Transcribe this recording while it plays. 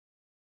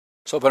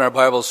Let's open our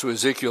Bibles to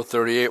Ezekiel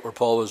 38, where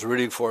Paul was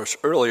reading for us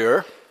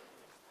earlier.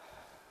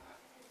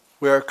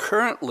 We are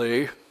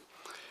currently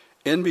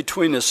in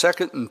between the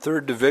second and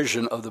third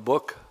division of the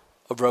book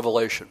of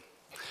Revelation.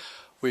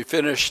 We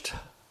finished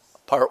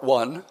part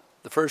 1,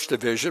 the first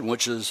division,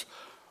 which is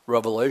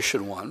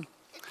Revelation 1.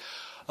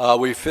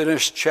 We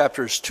finished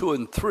chapters 2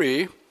 and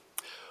 3,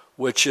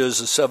 which is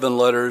the 7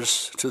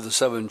 letters to the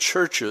 7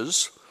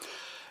 churches.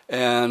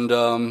 And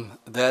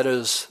that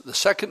is the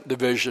second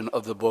division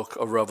of the book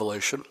of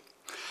Revelation.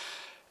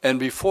 And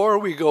before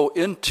we go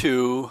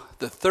into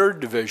the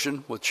third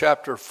division with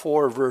chapter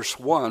 4, verse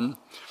 1,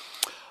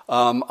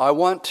 I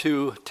want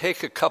to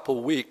take a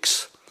couple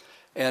weeks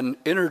and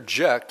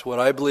interject what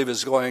I believe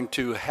is going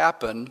to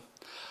happen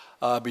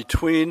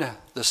between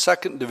the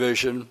second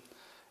division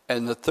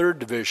and the third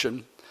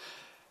division.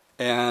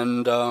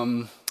 And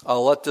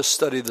I'll let this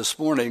study this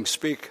morning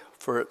speak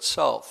for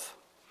itself.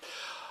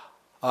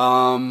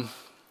 How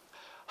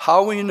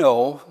we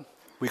know,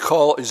 we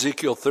call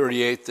Ezekiel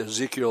 38,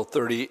 Ezekiel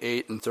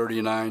 38 and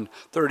 39.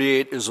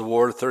 38 is a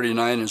war,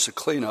 39 is a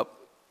cleanup.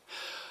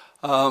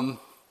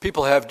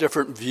 People have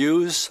different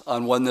views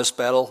on when this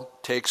battle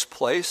takes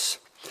place.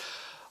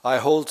 I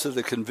hold to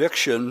the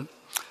conviction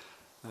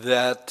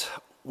that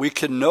we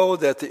can know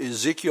that the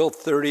Ezekiel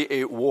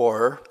 38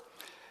 war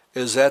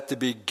is at the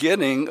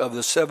beginning of the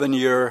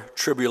 7-year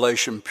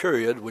tribulation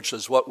period, which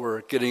is what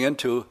we're getting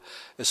into.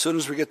 As soon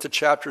as we get to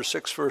chapter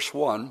 6, verse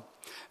 1,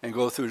 and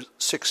go through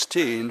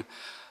 16,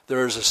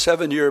 there is a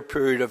 7-year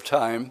period of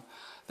time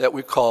that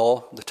we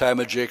call the time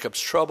of Jacob's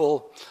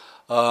trouble,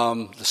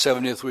 the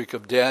 70th week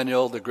of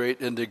Daniel, the great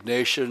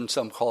indignation,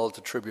 some call it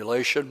the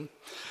tribulation.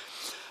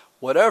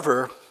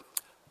 Whatever,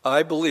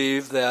 I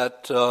believe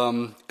that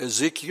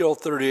Ezekiel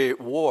 38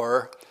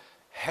 war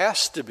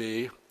has to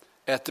be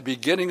at the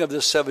beginning of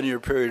this 7-year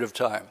period of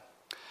time.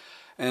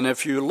 And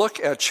if you look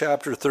at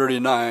chapter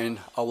 39,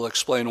 I will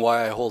explain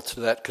why I hold to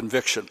that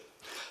conviction.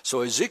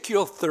 So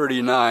Ezekiel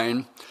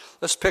 39,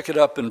 let's pick it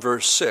up in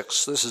verse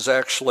 6. This is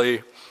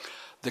actually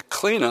the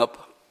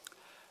cleanup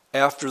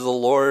after the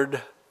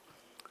Lord.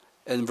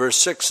 In verse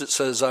 6 it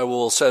says, I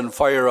will send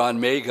fire on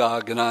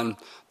Magog and on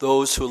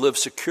those who live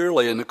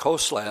securely in the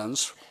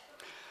coastlands,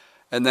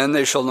 and then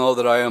they shall know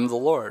that I am the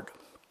Lord.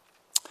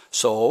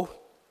 So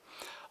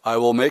I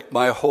will make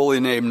my holy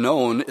name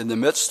known in the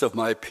midst of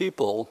my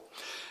people,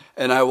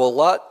 and I will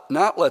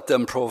not let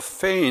them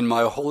profane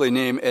my holy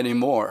name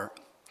anymore.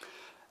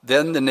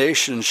 Then the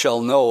nations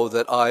shall know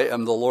that I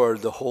am the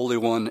Lord, the Holy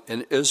One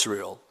in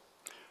Israel.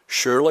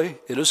 Surely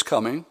it is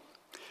coming,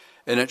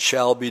 and it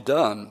shall be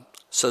done,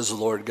 says the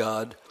Lord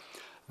God.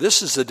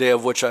 This is the day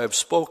of which I have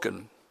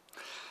spoken.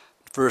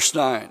 Verse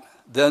 9,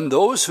 then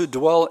those who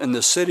dwell in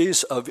the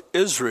cities of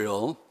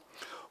Israel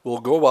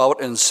will go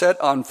out and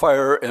set on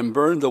fire and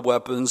burn the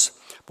weapons,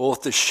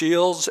 both the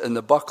shields and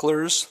the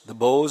bucklers, the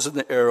bows and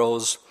the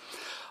arrows,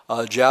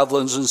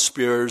 javelins and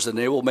spears, and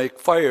they will make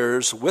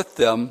fires with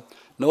them.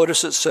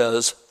 Notice it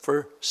says,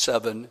 for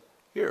 7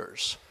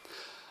 years.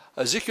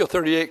 Ezekiel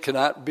 38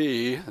 cannot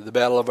be the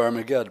Battle of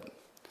Armageddon,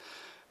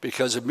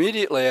 because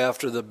immediately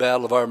after the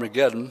Battle of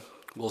Armageddon,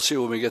 we'll see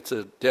when we get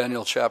to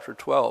Daniel chapter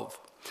 12,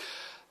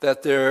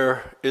 that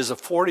there is a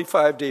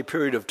 45-day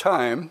period of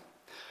time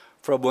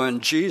from when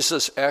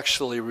Jesus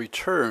actually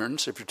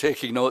returns. If you're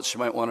taking notes, you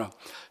might want to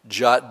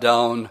jot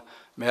down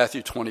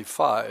Matthew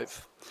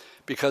 25,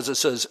 because it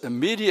says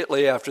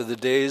immediately after the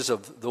days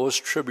of those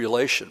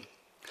tribulation,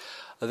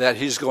 that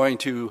he's going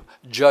to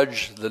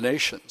judge the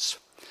nations.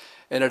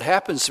 And it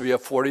happens to be a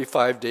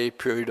 45-day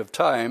period of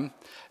time,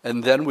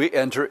 and then we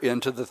enter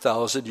into the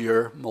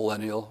 1,000-year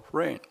millennial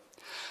reign.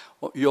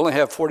 Well, you only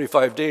have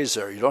 45 days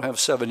there. You don't have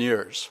 7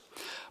 years.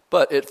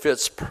 But it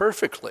fits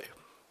perfectly.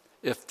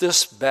 If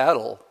this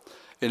battle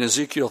in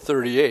Ezekiel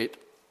 38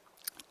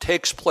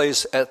 takes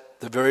place at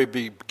the very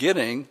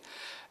beginning,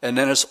 and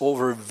then it's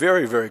over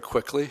very, very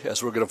quickly,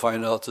 as we're going to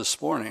find out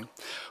this morning,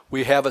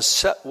 we have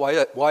why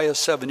a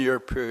 7-year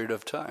period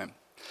of time.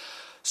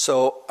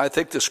 So I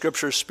think the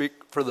scriptures speak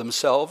for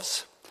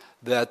themselves,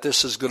 that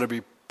this is going to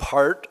be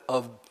part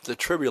of the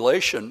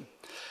tribulation,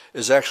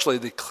 is actually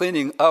the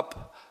cleaning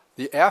up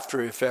the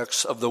after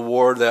effects of the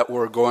war that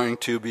we're going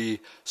to be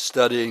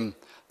studying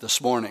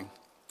this morning.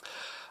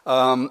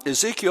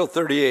 Ezekiel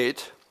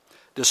 38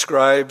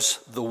 describes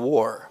the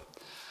war.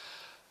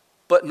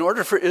 But in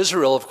order for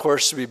Israel, of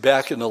course, to be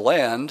back in the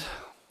land,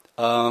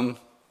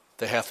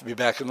 they have to be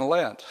back in the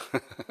land.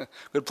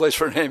 Good place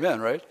for an amen,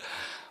 right?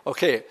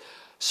 Okay,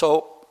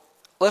 so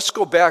let's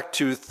go back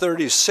to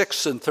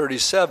 36 and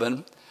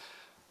 37,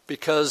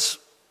 because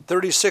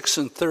 36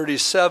 and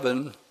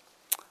 37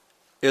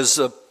 is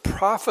a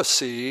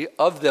prophecy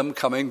of them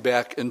coming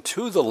back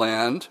into the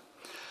land,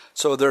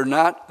 so they're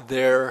not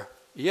there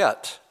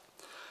yet.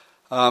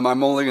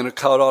 I'm only going to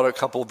cut out a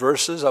couple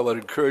verses. I would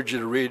encourage you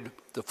to read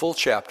the full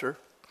chapter,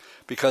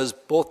 because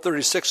both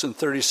 36 and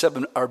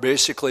 37 are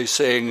basically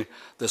saying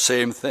the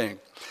same thing.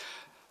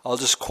 I'll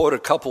just quote a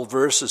couple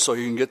verses so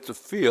you can get the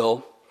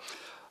feel.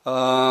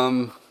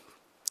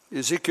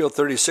 Ezekiel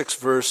 36,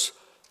 verse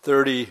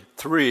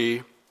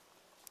 33,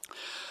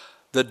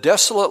 The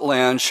desolate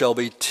land shall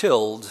be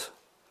tilled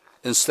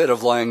instead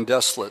of lying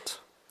desolate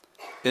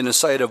in the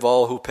sight of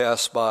all who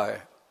pass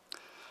by.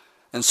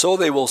 And so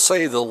they will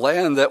say, the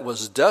land that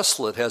was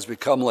desolate has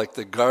become like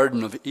the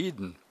Garden of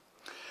Eden,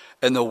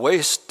 and the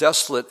waste,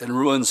 desolate, and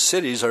ruined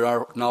cities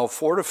are now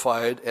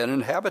fortified and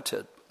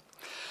inhabited.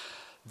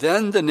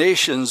 Then the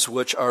nations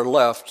which are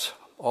left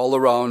all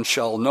around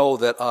shall know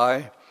that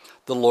I,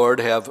 the Lord,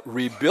 have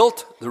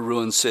rebuilt the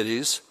ruined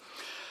cities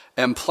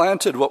and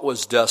planted what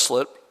was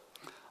desolate.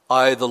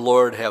 I, the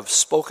Lord, have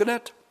spoken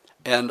it,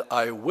 and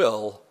I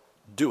will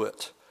do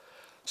it.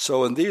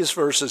 So in these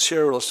verses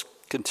here, let's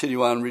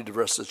continue on and read the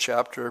rest of the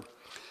chapter.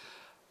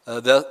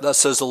 Thus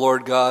says the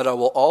Lord God, I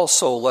will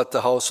also let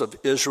the house of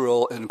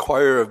Israel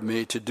inquire of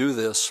me to do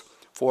this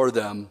for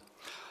them.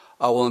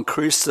 I will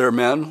increase their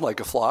men like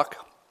a flock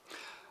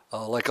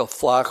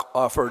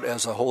offered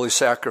as a holy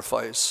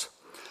sacrifice.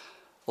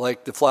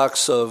 Like the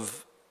flocks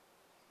of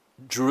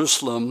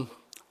Jerusalem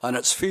on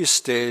its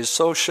feast days,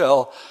 so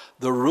shall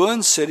the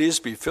ruined cities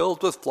be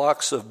filled with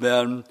flocks of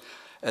men,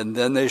 and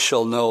then they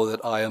shall know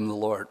that I am the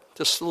Lord.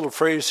 Just a little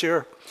phrase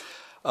here.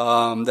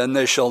 Then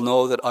they shall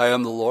know that I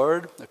am the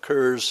Lord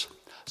occurs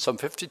some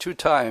 52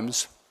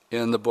 times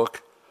in the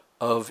book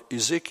of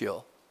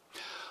Ezekiel.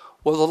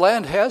 Well, the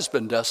land has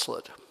been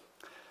desolate.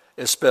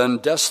 It's been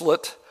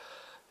desolate,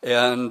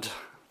 and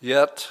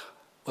yet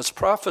what's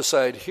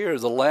prophesied here,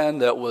 the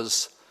land that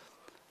was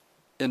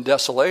in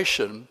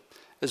desolation,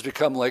 has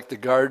become like the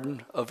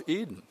Garden of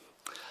Eden.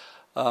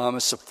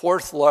 It's the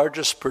fourth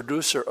largest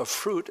producer of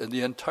fruit in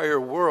the entire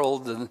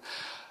world, and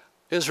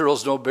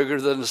Israel's no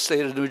bigger than the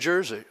state of New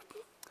Jersey.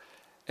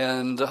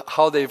 And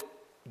how they've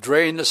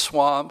drained the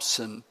swamps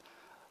and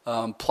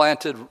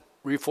planted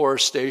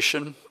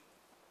reforestation.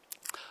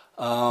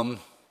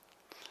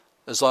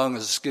 As long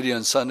as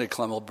Gideon Sunday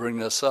Club will bring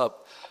this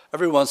up.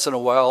 Every once in a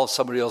while,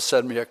 somebody will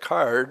send me a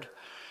card,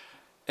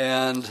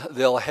 and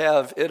they'll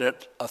have in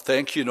it a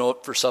thank you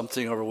note for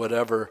something or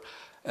whatever.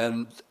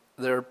 And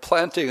they're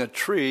planting a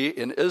tree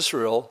in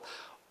Israel,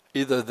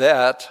 either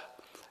that,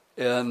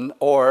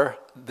 or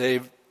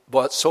they've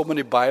bought so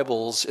many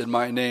Bibles in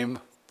my name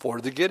for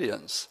the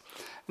Gideons.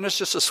 And it's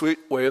just a sweet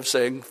way of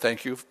saying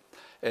thank you.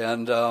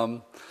 And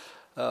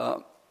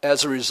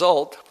as a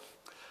result,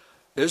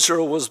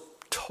 Israel was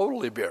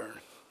totally barren.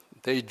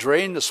 They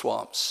drained the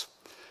swamps.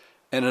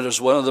 And it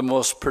is one of the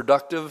most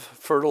productive,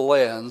 fertile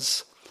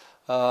lands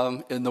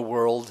in the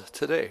world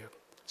today.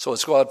 So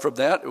it's gone from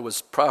that. It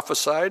was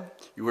prophesied.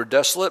 You were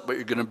desolate, but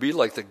you're going to be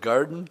like the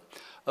Garden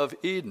of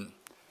Eden.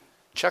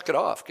 Check it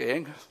off,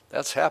 gang.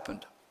 That's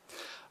happened.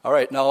 All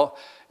right, now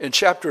in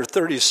chapter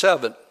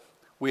 37,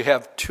 we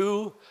have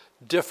two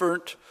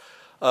different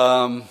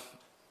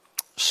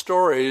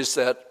stories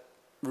that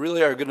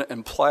really are going to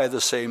imply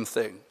the same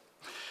thing.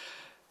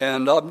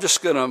 And I'm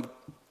just going to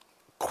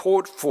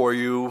quote for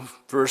you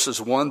verses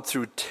 1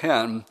 through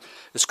 10.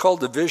 It's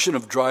called The Vision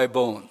of Dry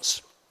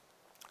Bones.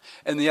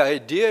 And the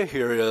idea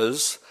here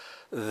is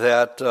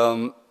that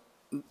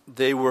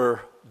they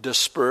were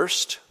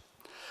dispersed,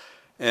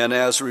 and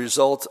as a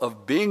result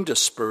of being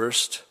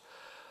dispersed,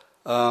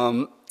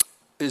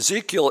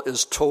 Ezekiel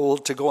is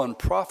told to go and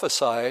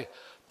prophesy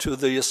to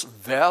this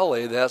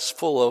valley that's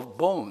full of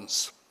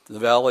bones, the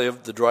valley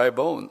of the dry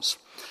bones.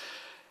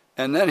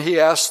 And then he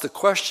asks the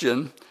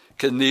question,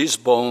 can these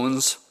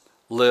bones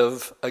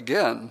live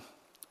again?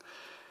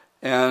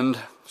 And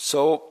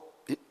so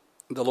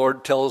the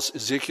Lord tells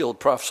Ezekiel to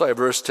prophesy,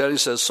 verse 10, he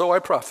says, so I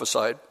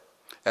prophesied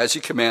as he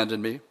commanded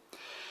me,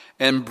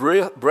 and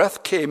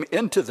breath came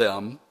into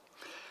them,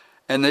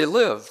 and they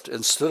lived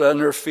and stood on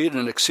their feet,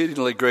 an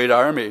exceedingly great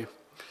army.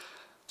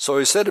 So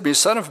he said to me,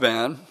 Son of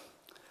man,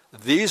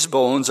 these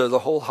bones are the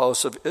whole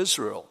house of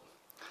Israel.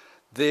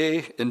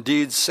 They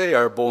indeed say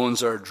our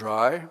bones are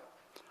dry,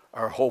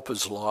 our hope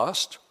is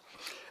lost,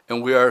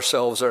 and we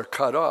ourselves are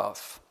cut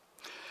off.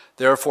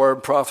 Therefore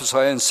prophesy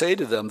and say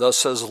to them, Thus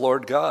says the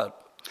Lord God,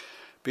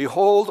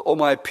 Behold, O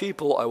my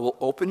people, I will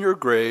open your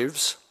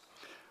graves,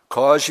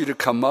 cause you to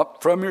come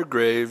up from your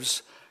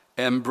graves,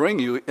 and bring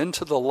you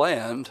into the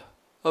land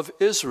of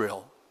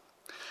Israel.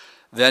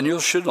 Then you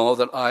shall know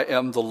that I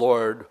am the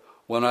Lord,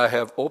 when I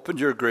have opened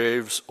your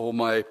graves, O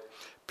my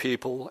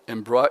people,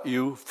 and brought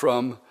you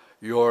from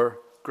your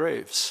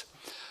graves.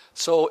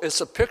 So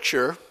it's a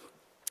picture,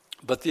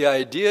 but the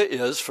idea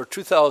is for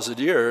 2,000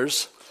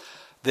 years,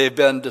 they've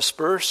been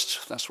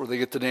dispersed. That's where they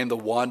get the name the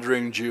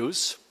Wandering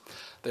Jews.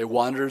 They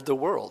wandered the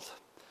world.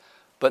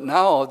 But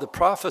now the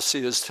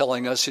prophecy is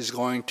telling us he's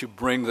going to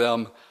bring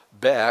them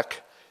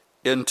back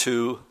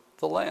into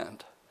the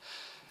land.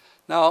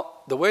 Now,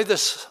 the way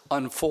this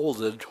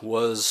unfolded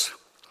was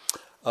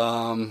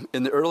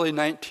in the early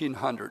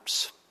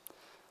 1900s.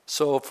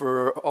 So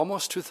for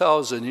almost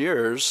 2,000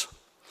 years,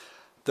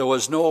 there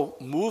was no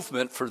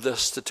movement for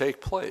this to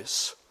take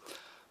place.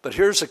 But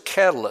here's a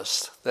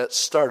catalyst that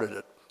started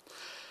it.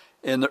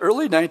 In the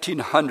early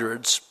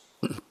 1900s,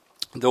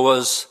 there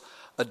was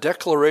a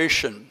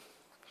declaration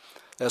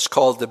that's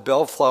called the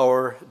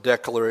Bellflower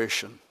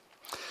Declaration.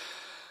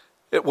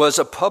 It was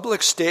a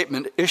public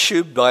statement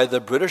issued by the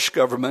British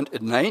government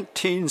in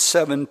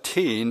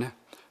 1917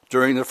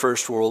 during the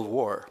First World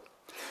War.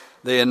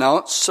 They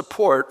announced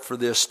support for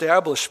the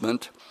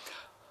establishment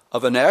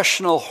of a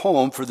national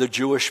home for the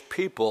Jewish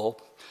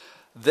people,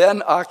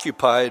 then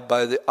occupied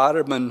by the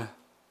Ottoman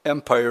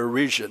Empire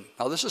region.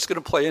 Now, this is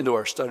going to play into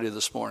our study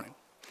this morning.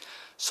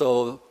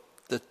 So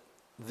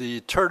the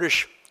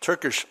Turkish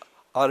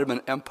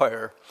Ottoman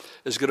Empire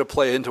is going to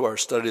play into our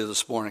study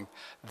this morning.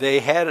 They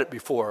had it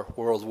before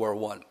World War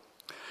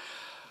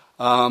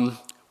I.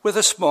 With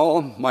a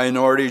small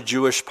minority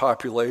Jewish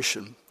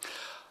population.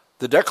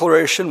 The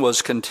declaration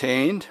was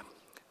contained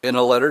in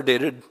a letter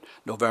dated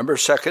November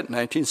 2nd,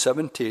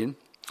 1917,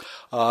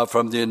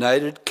 from the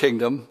United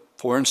Kingdom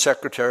Foreign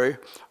Secretary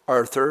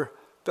Arthur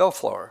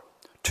Balfour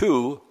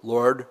to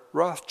Lord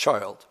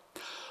Rothschild,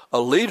 a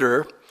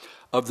leader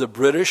of the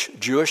British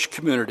Jewish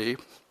community,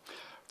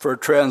 for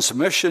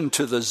transmission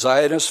to the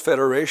Zionist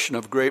Federation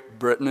of Great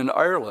Britain and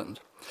Ireland.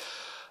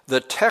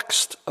 The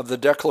text of the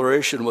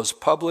declaration was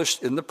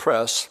published in the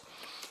press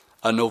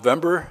on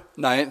November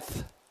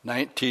 9th,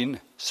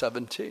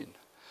 1917.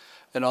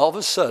 And all of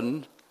a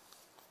sudden,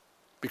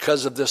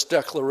 because of this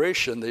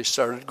declaration, they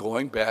started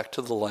going back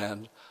to the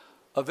land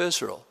of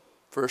Israel.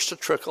 First a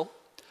trickle,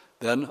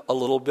 then a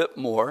little bit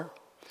more.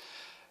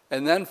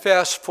 And then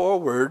fast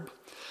forward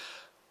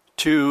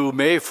to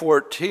May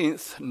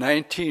 14th,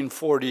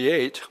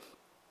 1948,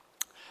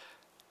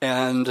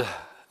 and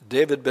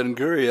David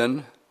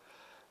Ben-Gurion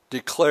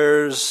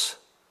declares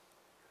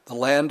the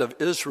land of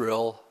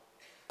Israel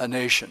a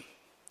nation.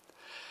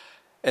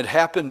 It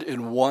happened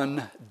in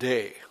one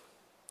day.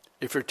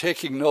 If you're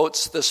taking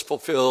notes, this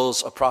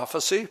fulfills a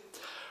prophecy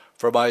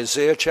from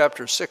Isaiah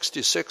chapter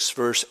 66,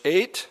 verse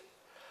 8.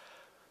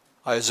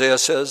 Isaiah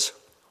says,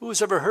 "Who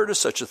has ever heard of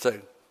such a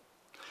thing?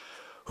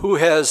 Who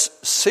has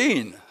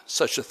seen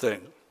such a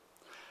thing?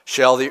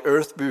 Shall the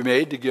earth be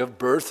made to give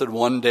birth in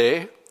one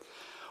day?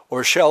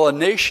 Or shall a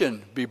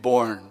nation be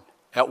born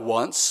at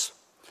once?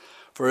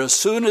 For as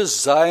soon as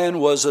Zion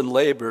was in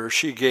labor,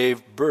 she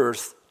gave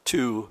birth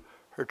to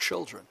her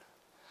children."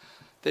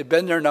 They've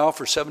been there now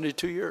for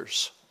 72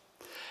 years.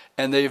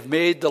 And they've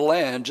made the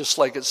land just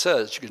like it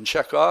says. You can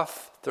check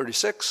off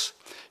 36.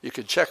 You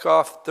can check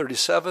off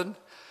 37.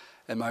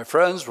 And my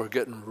friends, we're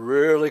getting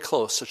really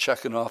close to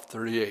checking off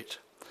 38.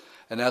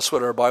 And that's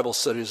what our Bible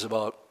study is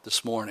about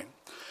this morning.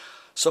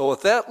 So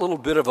with that little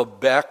bit of a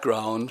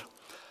background,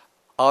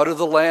 out of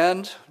the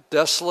land,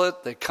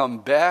 desolate, they come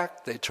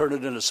back, they turn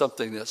it into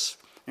something that's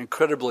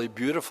incredibly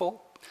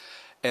beautiful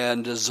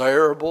and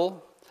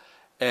desirable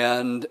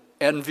and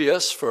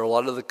envious for a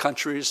lot of the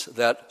countries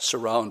that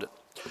surround it.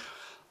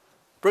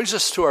 Brings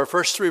us to our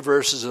first three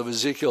verses of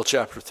Ezekiel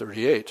chapter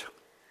 38.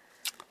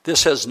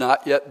 This has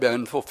not yet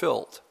been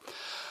fulfilled.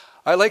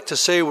 I like to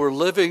say we're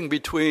living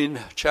between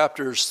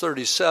chapters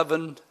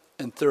 37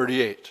 and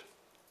 38,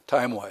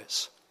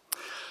 time-wise.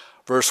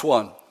 Verse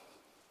 1.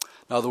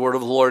 Now the word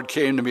of the Lord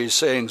came to me,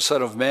 saying,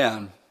 Son of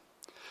man,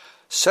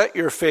 set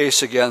your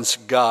face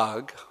against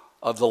Gog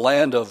of the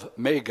land of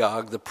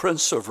Magog, the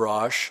prince of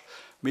Rosh,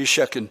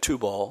 Meshech, and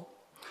Tubal,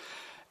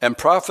 and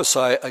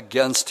prophesy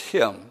against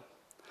him,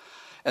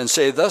 and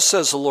say, Thus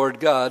says the Lord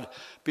God,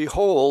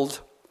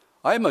 Behold,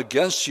 I am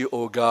against you,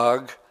 O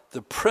Gog,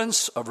 the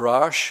prince of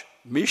Rosh,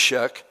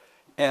 Meshech,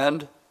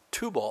 and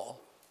Tubal.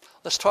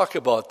 Let's talk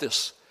about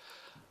this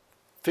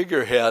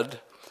figurehead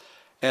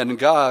and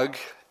Gog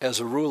as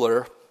a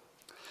ruler.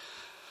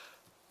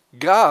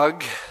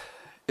 Gog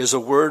is a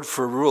word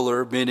for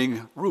ruler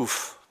meaning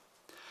roof,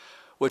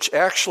 which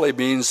actually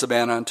means the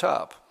man on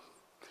top.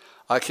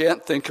 I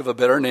can't think of a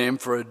better name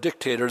for a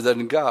dictator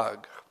than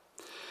Gog.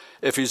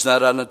 If he's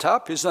not on the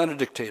top, he's not a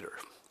dictator.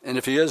 And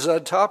if he is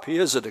on top, he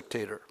is a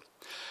dictator.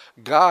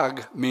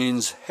 Gog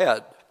means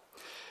head.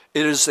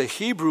 It is the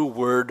Hebrew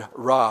word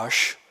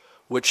Rosh,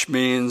 which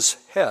means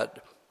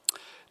head.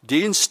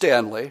 Dean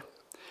Stanley,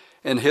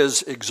 in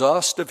his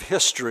exhaustive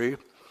history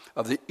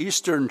of the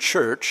Eastern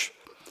Church,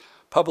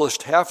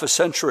 published half a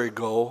century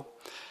ago,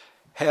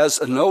 has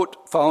a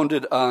note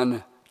founded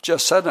on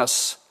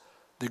Josephus,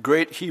 the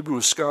great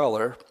Hebrew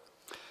scholar,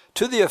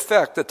 to the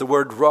effect that the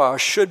word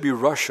Rosh should be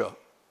Russia.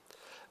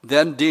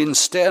 Then Dean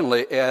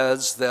Stanley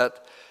adds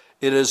that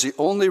it is the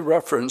only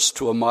reference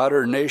to a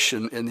modern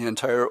nation in the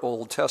entire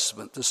Old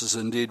Testament. This is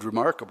indeed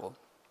remarkable.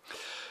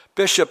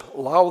 Bishop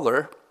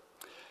Lawler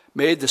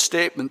made the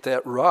statement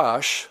that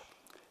Rosh,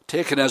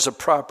 taken as a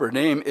proper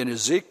name in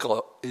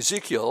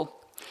Ezekiel,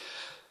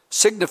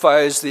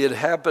 signifies the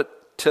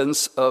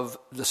inhabitants of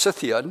the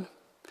Scythian,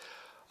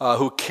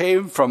 who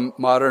came from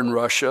modern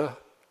Russia,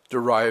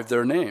 derived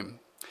their name.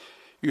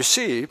 You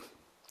see,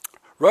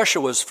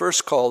 Russia was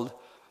first called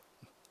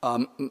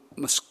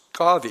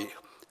Muscovy,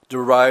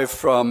 derived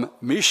from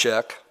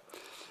Meshech,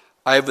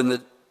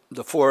 Ivan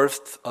the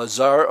Fourth, a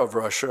Tsar of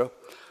Russia,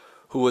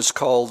 who was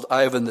called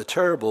Ivan the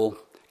Terrible,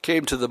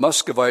 came to the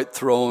Muscovite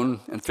throne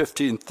in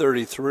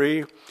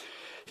 1533.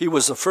 He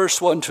was the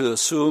first one to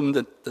assume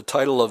the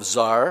title of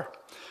Tsar,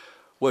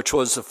 which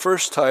was the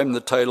first time the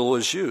title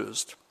was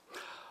used.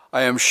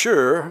 I am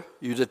sure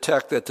you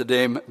detect that the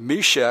name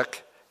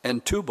Meshech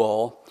and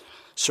Tubal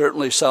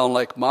certainly sound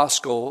like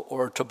Moscow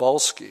or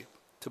Tobolsky.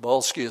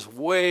 Tobolsky is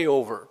way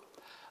over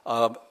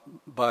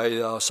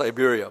by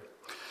Siberia.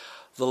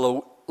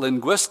 The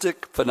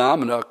linguistic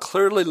phenomena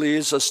clearly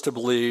leads us to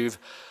believe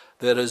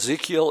that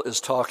Ezekiel is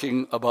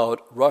talking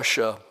about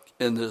Russia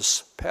in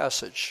this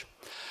passage.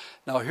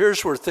 Now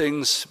here's where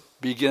things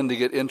begin to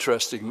get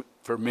interesting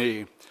for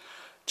me,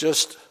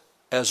 just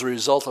as a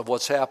result of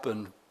what's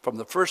happened from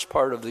the first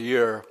part of the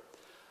year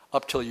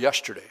up till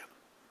yesterday.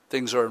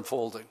 Things are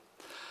unfolding.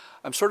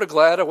 I'm sort of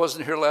glad I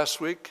wasn't here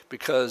last week,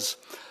 because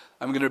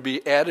I'm going to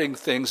be adding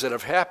things that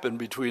have happened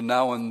between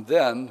now and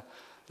then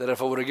that if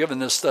I would have given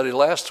this study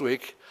last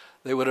week,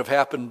 they would have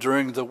happened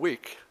during the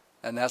week.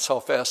 And that's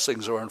how fast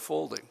things are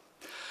unfolding.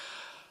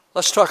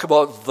 Let's talk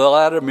about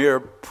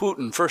Vladimir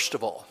Putin first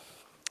of all.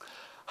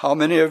 How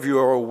many of you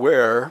are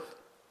aware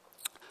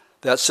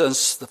that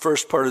since the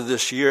first part of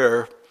this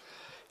year,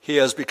 he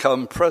has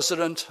become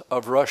president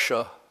of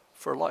Russia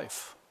for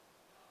life?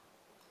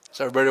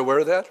 Is everybody aware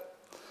of that?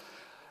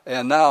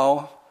 And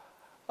now,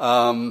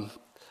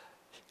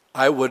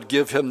 I would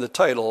give him the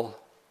title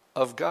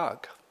of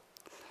Gog.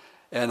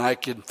 And I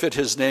can fit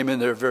his name in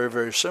there very,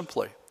 very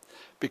simply,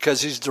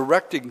 because he's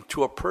directing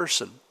to a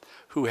person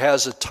who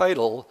has a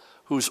title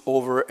who's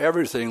over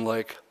everything,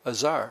 like a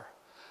czar.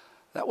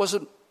 That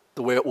wasn't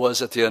the way it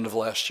was at the end of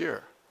last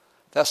year.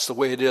 That's the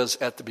way it is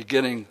at the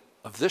beginning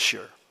of this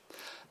year,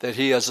 that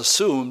he has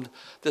assumed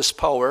this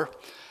power,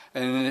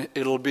 and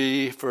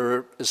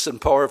it's in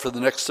power for the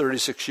next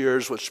 36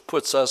 years, which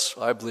puts us,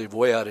 I believe,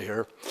 way out of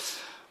here.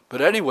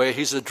 But anyway,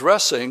 he's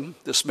addressing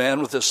this man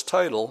with this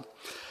title,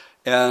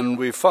 and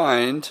we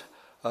find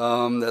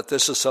that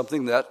this is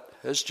something that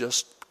has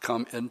just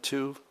come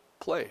into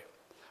play.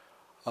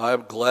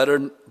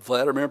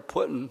 Vladimir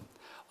Putin,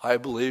 I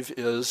believe,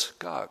 is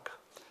Gog,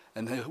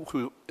 and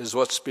who is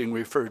what's being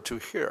referred to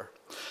here.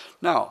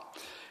 Now,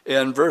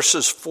 in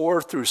verses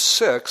 4 through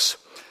 6,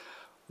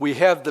 we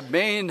have the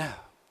main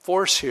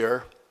force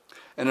here,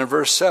 and in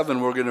verse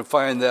 7, we're going to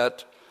find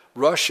that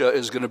Russia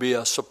is going to be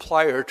a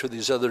supplier to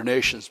these other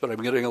nations, but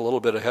I'm getting a little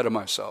bit ahead of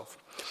myself.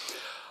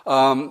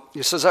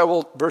 He says,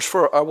 verse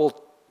 4, I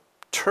will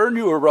turn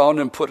you around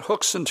and put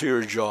hooks into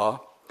your jaw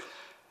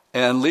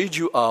and lead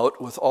you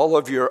out with all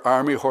of your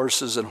army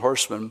horses and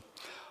horsemen,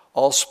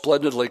 all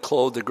splendidly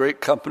clothed, a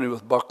great company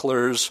with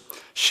bucklers,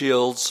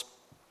 shields,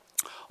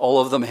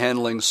 all of them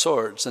handling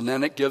swords. And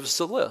then it gives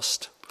the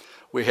list.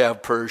 We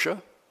have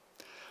Persia,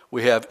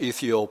 we have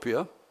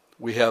Ethiopia,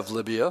 we have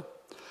Libya,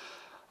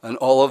 and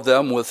all of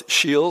them with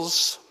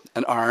shields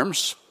and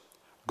arms,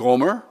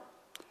 Gomer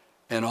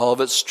and all of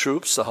its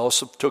troops, the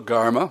house of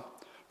Togarmah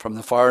from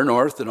the far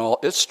north and all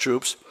its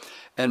troops,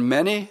 and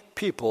many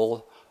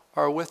people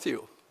are with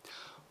you.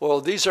 Well,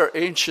 these are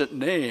ancient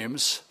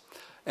names,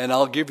 and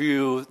I'll give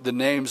you the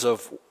names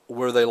of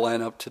where they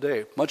line up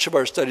today. Much of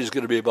our study is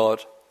going to be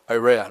about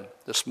Iran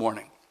this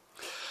morning.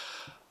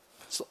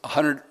 So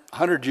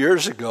 100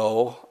 years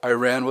ago,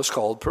 Iran was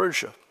called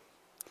Persia.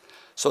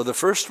 So the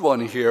first one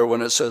here,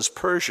 when it says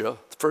Persia,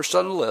 the first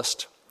on the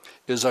list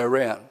is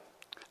Iran,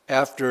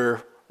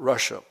 after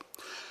Russia.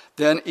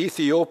 Then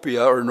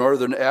Ethiopia, or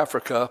northern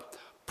Africa,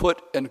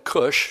 Put and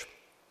Cush.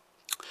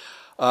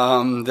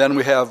 Then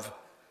we have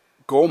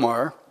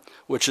Gomer,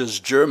 which is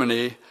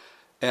Germany.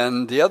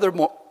 And the other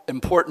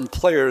important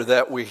player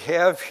that we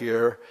have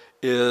here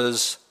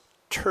is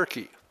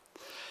Turkey.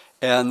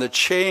 And the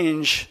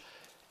change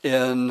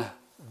in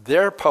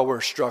their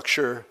power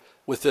structure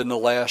within the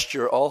last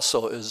year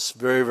also is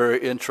very, very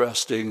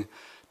interesting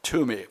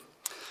to me.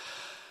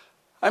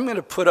 I'm going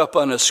to put up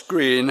on a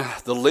screen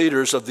the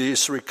leaders of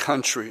these three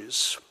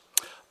countries,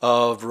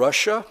 of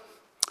Russia,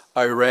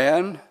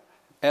 Iran,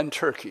 and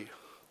Turkey.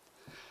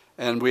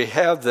 And we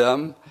have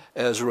them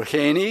as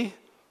Rouhani,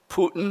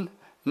 Putin,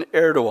 and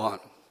Erdogan.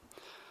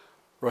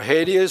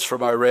 Rouhani is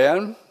from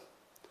Iran,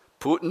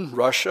 Putin,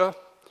 Russia.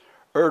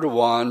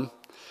 Erdogan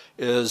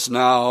is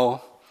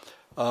now,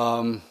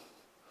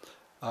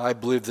 I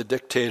believe, the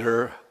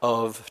dictator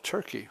of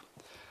Turkey.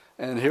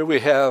 And here we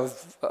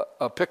have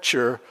a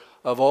picture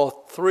of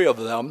all three of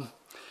them,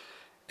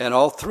 and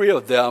all three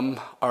of them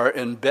are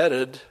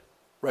embedded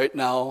right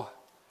now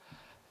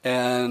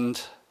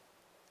and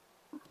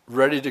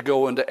ready to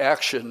go into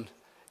action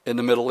in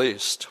the Middle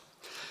East.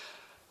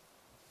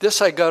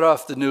 This I got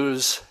off the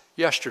news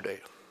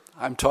yesterday.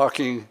 I'm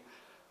talking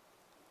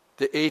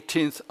the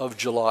 18th of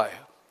July,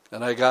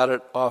 and I got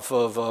it off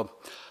of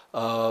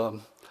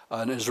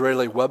an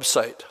Israeli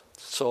website.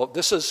 So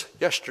this is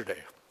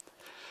yesterday,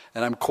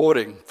 and I'm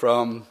quoting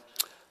from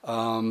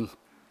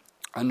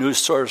a news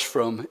source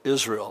from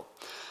Israel.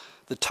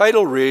 The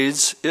title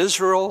reads,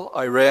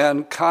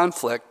 Israel-Iran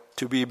conflict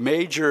to be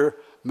major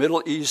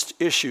Middle East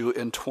issue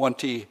in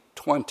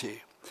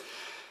 2020.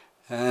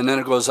 And then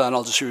it goes on,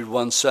 I'll just read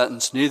one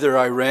sentence. Neither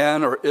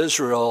Iran or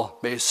Israel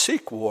may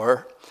seek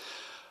war,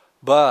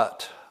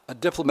 but a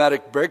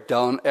diplomatic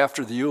breakdown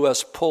after the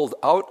U.S. pulled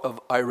out of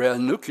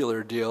Iran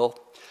nuclear deal,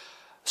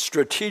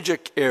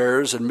 strategic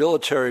errors and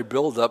military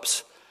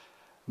buildups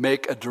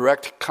make a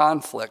direct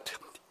conflict,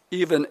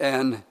 even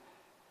an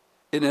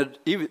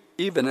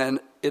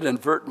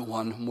inadvertent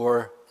one,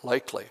 more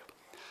likely.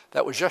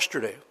 That was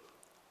yesterday.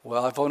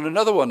 Well, I found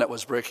another one that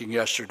was breaking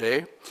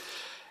yesterday,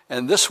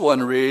 and this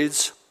one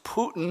reads,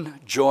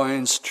 Putin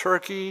joins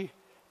Turkey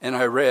and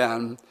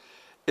Iran,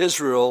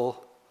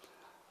 Israel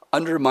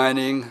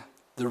undermining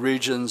the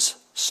region's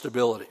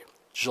stability.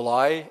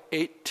 July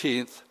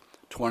 18th,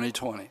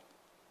 2020.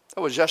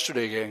 That was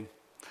yesterday, gang.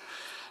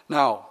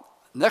 Now,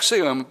 next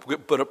thing I'm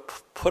going to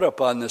put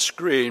up on the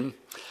screen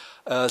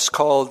is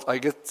called,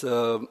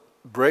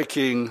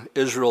 Breaking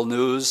Israel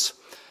News.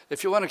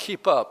 If you want to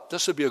keep up,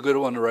 this would be a good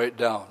one to write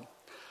down.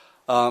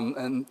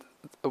 And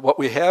what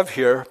we have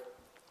here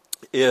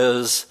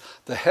is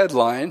the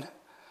headline,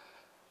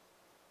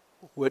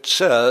 which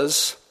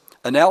says,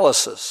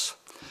 Analysis,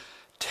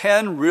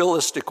 10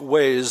 realistic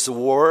ways the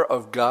war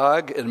of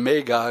Gog and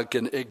Magog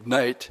can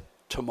ignite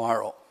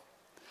tomorrow.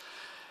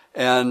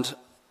 And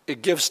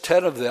it gives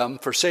 10 of them.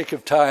 For sake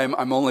of time,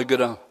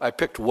 I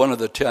picked one of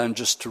the 10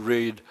 just to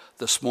read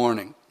this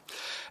morning.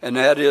 And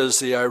that is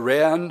the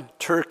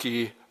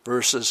Iran-Turkey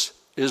versus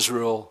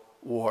Israel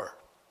war.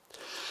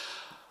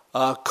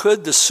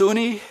 Could the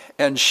Sunni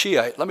and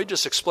Shiite, let me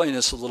just explain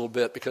this a little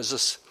bit because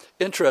it's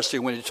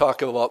interesting when you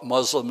talk about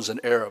Muslims and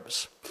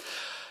Arabs.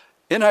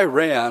 In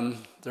Iran,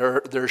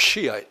 they're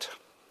Shiite,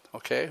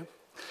 okay?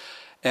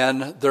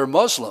 And they're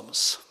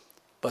Muslims,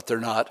 but they're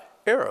not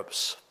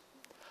Arabs.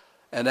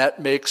 And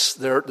that makes,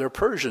 they're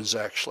Persians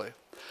actually.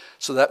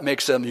 So that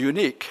makes them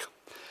unique.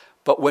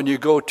 But when you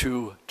go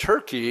to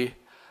Turkey,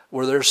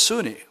 where they're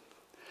Sunni,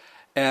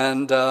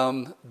 and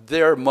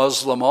they're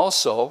Muslim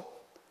also,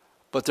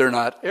 but they're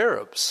not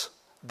Arabs.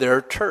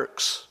 They're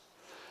Turks.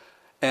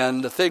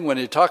 And the thing when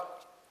you talk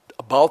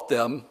about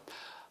them,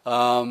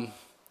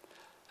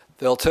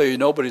 they'll tell you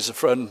nobody's a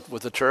friend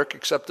with a Turk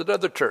except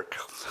another Turk.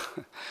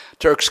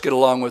 Turks get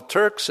along with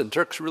Turks, and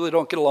Turks really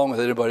don't get along with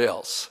anybody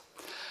else.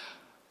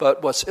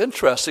 But what's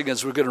interesting,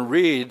 as we're going to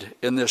read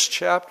in this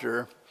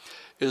chapter,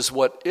 is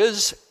what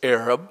is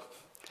Arab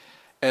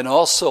and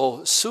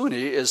also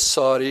Sunni is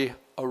Saudi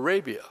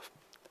Arabia.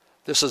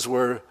 This is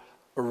where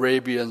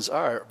Arabians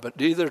are. But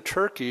neither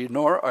Turkey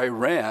nor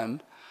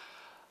Iran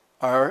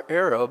are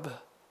Arab.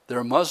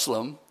 They're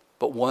Muslim,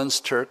 but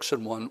one's Turks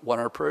and one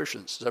are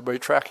Persians. Is everybody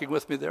tracking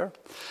with me there?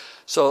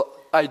 So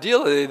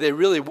ideally,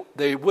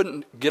 they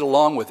wouldn't get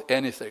along with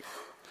anything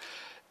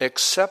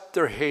except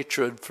their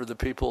hatred for the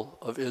people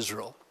of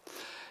Israel.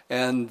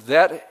 And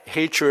that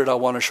hatred I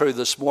want to show you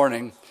this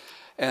morning.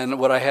 And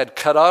what I had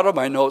cut out of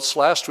my notes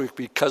last week,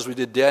 because we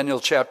did Daniel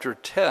chapter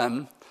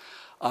 10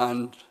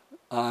 on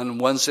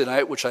Wednesday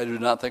night, which I do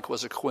not think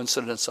was a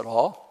coincidence at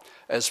all,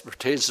 as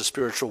pertains to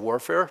spiritual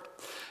warfare.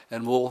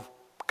 And we'll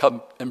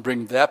come and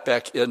bring that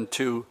back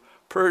into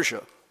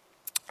Persia.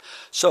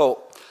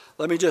 So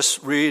let me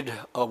just read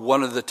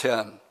one of the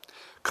 10.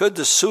 Could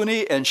the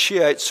Sunni and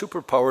Shiite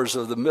superpowers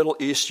of the Middle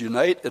East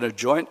unite in a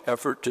joint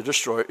effort to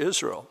destroy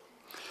Israel?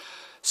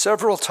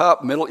 Several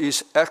top Middle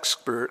East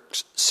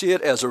experts see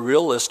it as a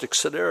realistic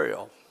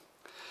scenario.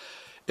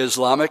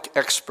 Islamic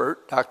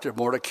expert Dr.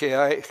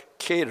 Mordecai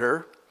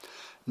Kader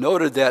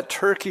noted that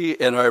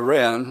Turkey and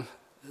Iran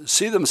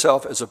see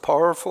themselves as a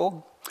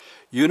powerful,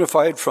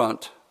 unified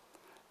front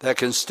that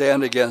can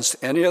stand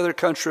against any other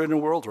country in the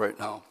world right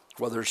now,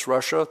 whether it's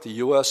Russia, the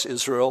U.S.,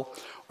 Israel,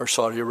 or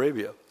Saudi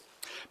Arabia.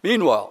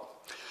 Meanwhile,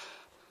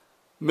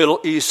 Middle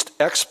East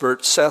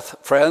expert Seth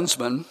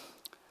Franzman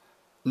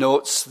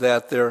notes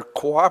that their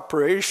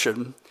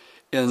cooperation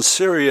in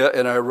Syria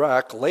and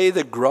Iraq lay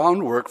the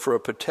groundwork for a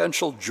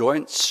potential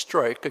joint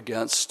strike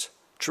against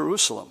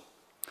Jerusalem.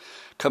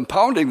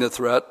 Compounding the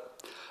threat,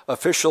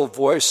 official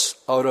voice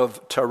out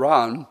of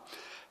Tehran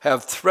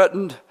have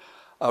threatened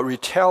a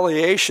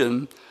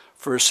retaliation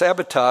for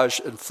sabotage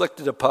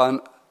inflicted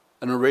upon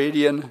an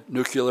Iranian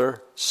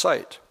nuclear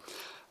site.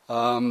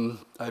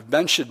 I've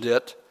mentioned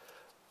it,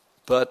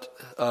 but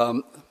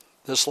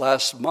this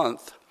last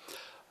month,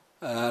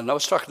 and I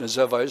was talking to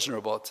Zev Eisner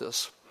about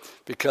this,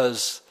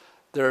 because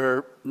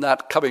they're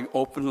not coming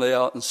openly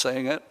out and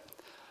saying it,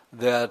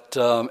 that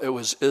it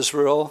was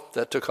Israel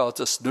that took out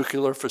this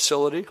nuclear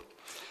facility.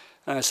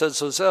 And I said,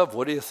 so Zev,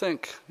 what do you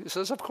think? He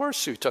says, of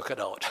course we took it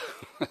out.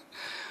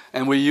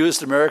 And we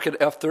used American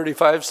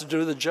F-35s to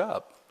do the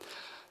job.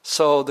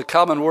 So the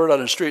common word on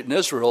the street in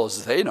Israel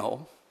is they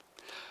know.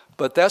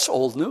 But that's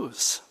old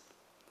news.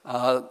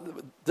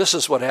 This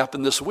is what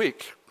happened this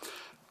week.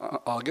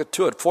 I'll get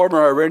to it.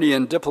 Former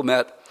Iranian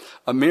diplomat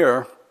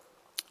Amir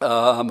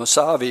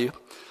Mousavi,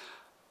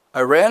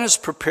 Iran is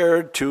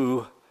prepared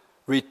to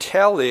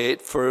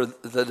retaliate for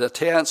the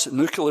Natanz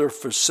nuclear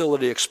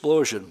facility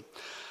explosion.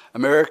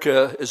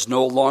 America is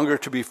no longer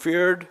to be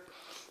feared,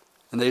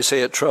 and they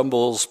say it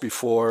trembles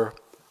before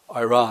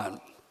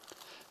Iran.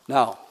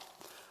 Now,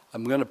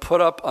 I'm going to put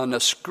up on the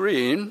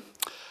screen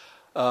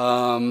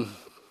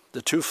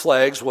the two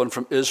flags, one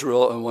from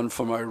Israel and one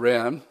from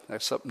Iran.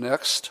 That's up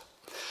next.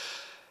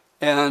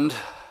 And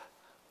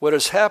what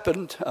has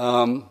happened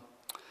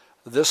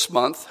this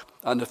month,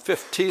 on the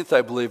 15th,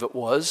 I believe it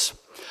was,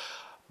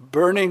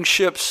 burning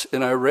ships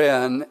in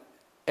Iran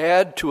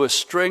add to a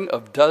string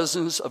of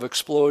dozens of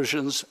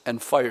explosions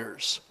and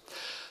fires.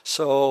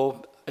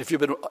 So if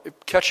you've been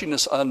catching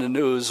this on the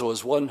news, there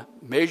was one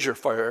major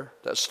fire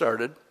that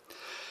started,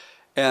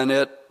 and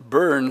it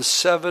burned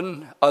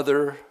 7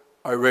 other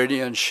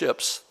Iranian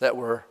ships that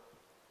were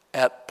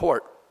at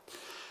port.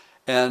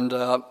 And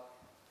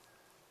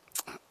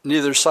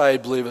neither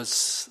side believe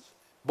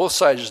both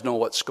sides know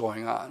what's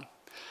going on.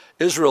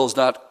 Israel is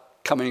not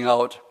coming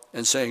out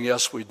and saying,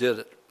 yes, we did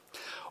it.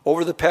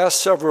 Over the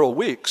past several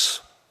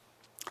weeks,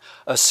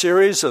 a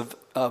series of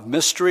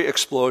mystery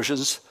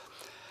explosions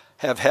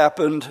have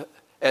happened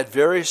at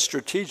very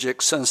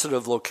strategic,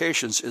 sensitive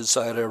locations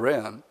inside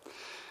Iran.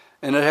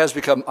 And it has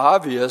become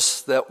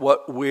obvious that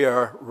what we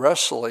are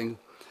witnessing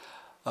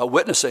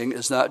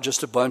is not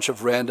just a bunch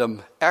of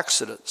random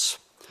accidents.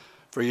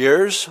 For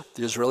years,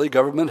 the Israeli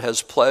government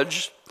has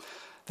pledged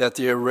that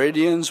the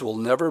Iranians will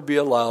never be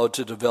allowed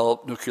to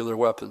develop nuclear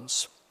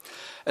weapons.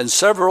 And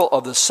several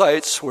of the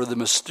sites where the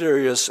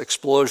mysterious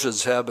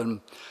explosions have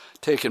been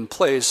taken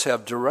place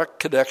have direct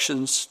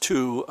connections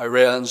to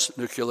Iran's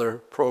nuclear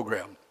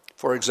program.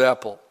 For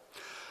example,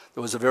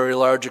 there was a very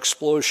large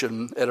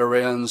explosion at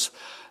Iran's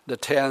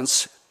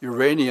Natanz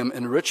uranium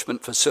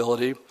enrichment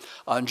facility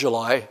on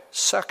July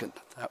 2nd.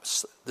 That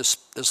was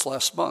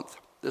this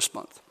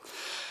month.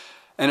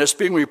 And it's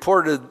being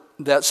reported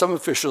that some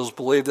officials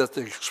believe that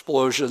the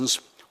explosions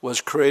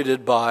was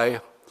created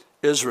by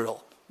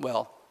Israel.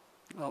 Well,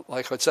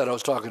 like I said, I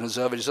was talking to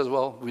Zev, he says,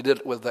 well, we did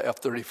it with the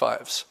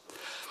F-35s.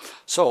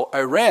 So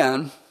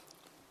Iran,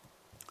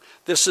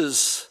 this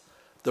is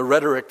the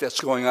rhetoric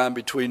that's going on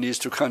between these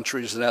two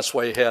countries, and that's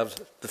why you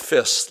have the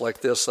fists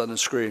like this on the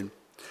screen.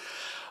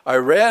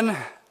 Iran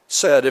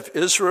said if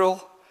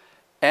Israel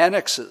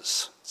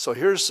annexes, so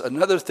here's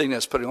another thing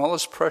that's putting all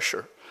this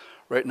pressure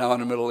right now in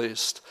the Middle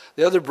East.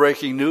 The other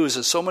breaking news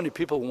is so many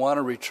people want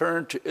to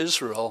return to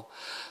Israel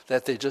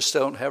that they just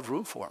don't have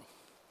room for them.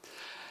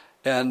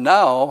 And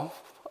now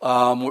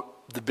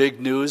the big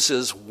news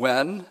is,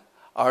 when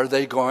are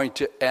they going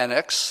to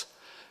annex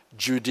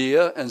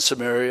Judea and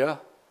Samaria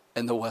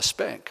and the West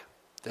Bank?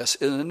 That's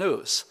in the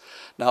news.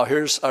 Now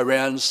here's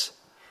Iran's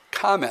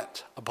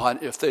comment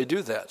upon if they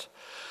do that.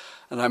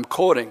 And I'm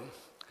quoting.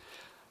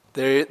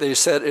 They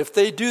said if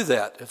they do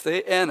that, if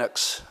they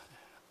annex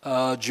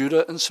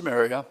Judah and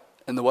Samaria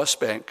and the West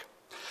Bank,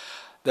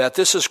 that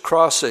this is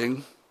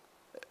crossing,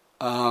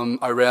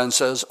 Iran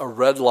says, a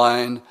red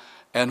line,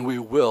 and we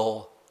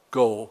will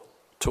go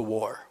to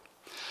war.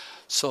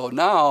 So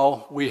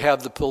now we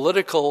have the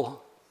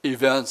political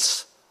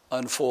events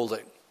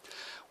unfolding.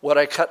 What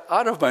I cut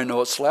out of my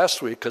notes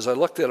last week, because I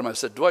looked at them, I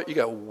said, Dwight, you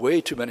got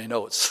way too many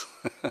notes.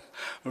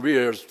 It'll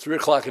be 3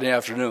 o'clock in the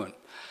afternoon.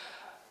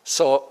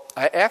 So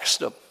I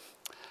asked him,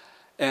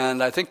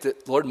 and I think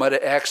that the Lord might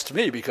have asked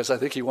me, because I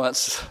think he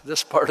wants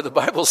this part of the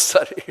Bible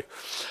study.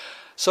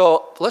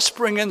 So let's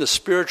bring in the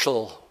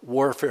spiritual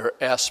warfare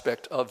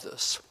aspect of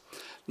this.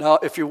 Now,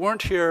 if you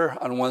weren't here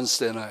on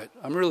Wednesday night,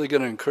 I'm really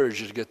going to encourage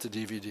you to get the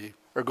DVD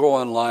or go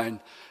online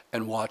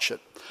and watch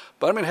it.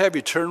 But I'm going to have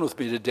you turn with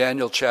me to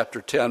Daniel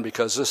chapter 10,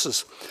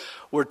 because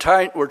we're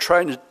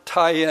trying to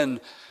tie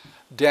in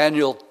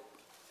Daniel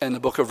and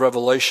the book of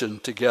Revelation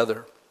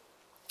together.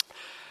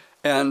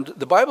 And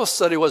the Bible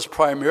study was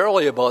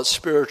primarily about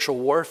spiritual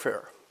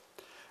warfare.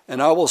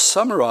 And I will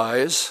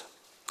summarize,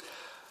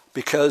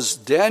 because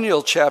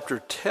Daniel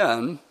chapter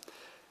 10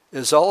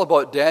 is all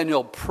about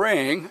Daniel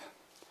praying,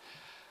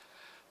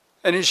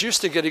 and he's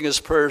used to getting his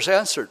prayers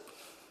answered.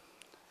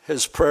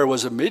 His prayer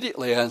was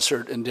immediately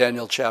answered in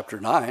Daniel chapter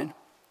 9.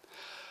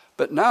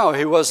 But now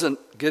he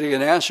wasn't getting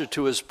an answer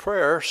to his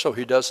prayer, so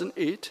he doesn't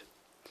eat.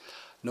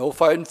 No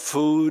fine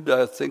food,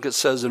 I think it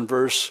says in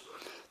verse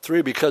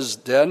 3, because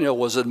Daniel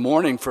was in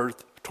mourning for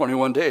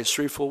 21 days,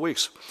 3 full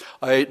weeks.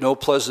 I ate no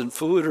pleasant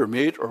food or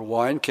meat or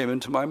wine came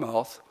into my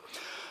mouth,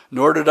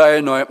 nor did I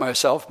anoint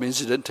myself, means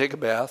he didn't take a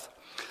bath,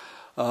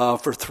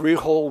 for 3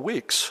 whole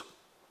weeks.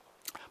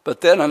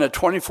 But then on the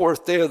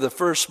 24th day of the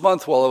first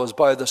month, while I was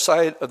by the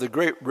side of the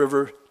great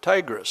river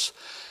Tigris.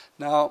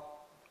 Now,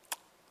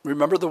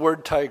 remember the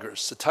word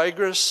Tigris. The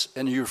Tigris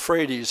and the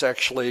Euphrates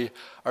actually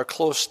are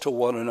close to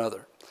one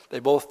another. They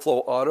both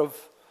flow out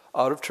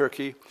of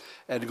Turkey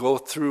and go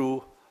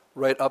through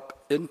right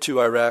up into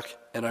Iraq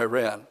and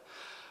Iran.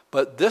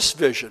 But this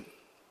vision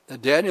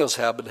that Daniel's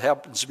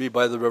happens to be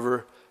by the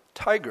river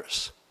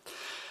Tigris.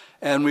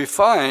 And we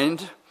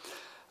find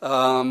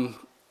that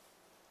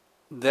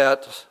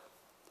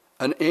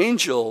an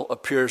angel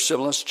appears to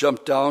him. Let's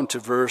jump down to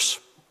verse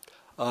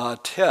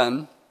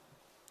 10.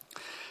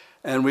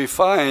 And we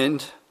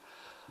find,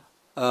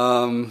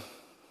 let's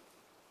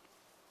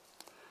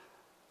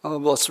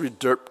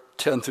read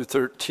 10 through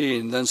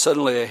 13. Then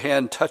suddenly a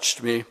hand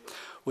touched me,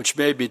 which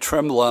made me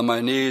tremble on my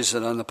knees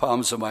and on the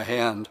palms of my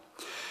hand.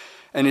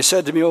 And he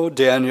said to me, O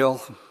Daniel,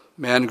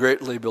 man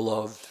greatly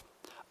beloved,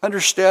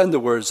 understand the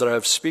words that I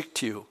have speak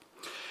to you,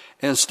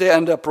 and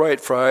stand upright,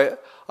 for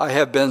I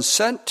have been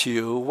sent to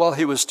you. While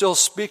he was still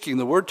speaking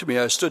the word to me,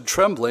 I stood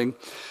trembling,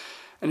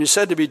 And he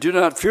said to me, "Do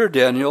not fear,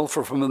 Daniel,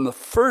 for from the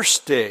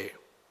first day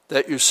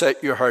that you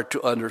set your heart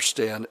to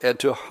understand and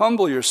to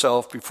humble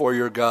yourself before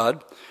your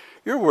God,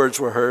 your words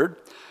were heard,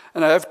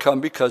 and I have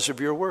come because of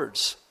your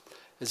words."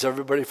 Is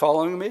everybody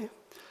following me?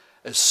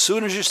 As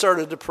soon as you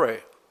started to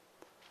pray,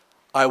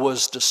 I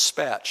was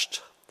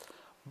dispatched.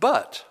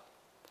 But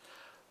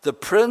the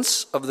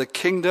prince of the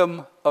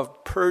kingdom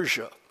of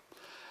Persia,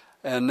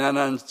 and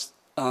then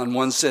on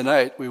Wednesday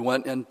night we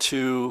went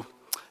into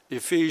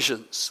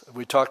Ephesians.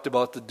 We talked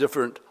about the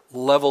different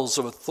levels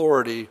of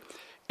authority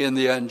in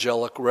the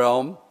angelic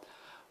realm,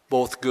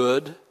 both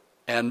good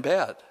and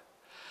bad.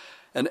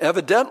 And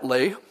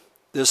evidently,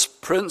 this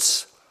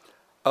prince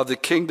of the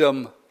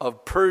kingdom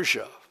of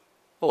Persia,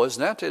 oh,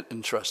 isn't that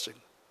interesting?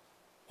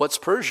 What's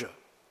Persia?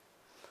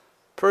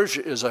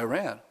 Persia is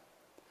Iran.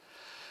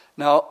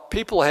 Now,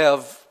 people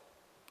have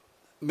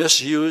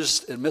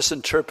misused and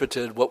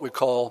misinterpreted what we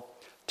call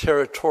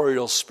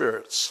territorial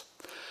spirits.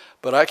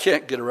 But I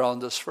can't get around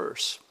this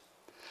verse.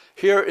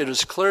 Here it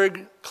is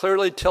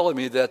clearly telling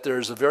me that there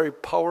is a very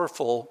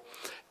powerful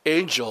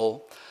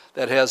angel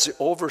that has the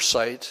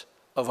oversight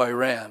of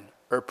Iran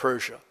or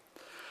Persia.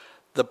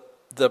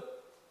 The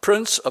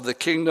prince of the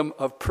kingdom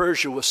of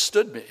Persia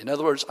withstood me. In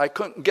other words, I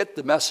couldn't get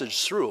the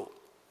message through.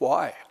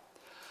 Why?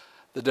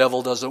 The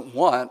devil doesn't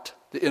want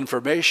the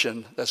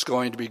information that's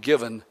going to be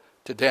given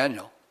to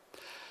Daniel.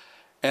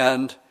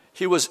 And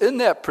he was in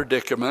that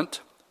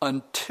predicament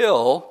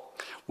until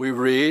we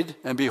read,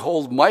 "And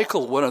behold,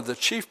 Michael, one of the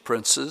chief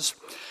princes,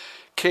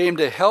 came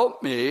to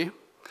help me,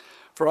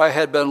 for I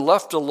had been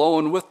left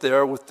alone with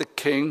the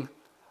king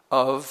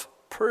of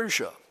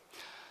Persia."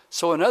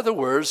 So in other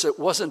words, it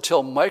wasn't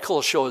until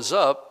Michael shows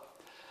up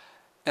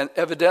and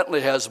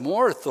evidently has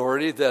more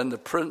authority than the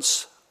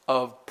prince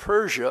of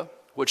Persia,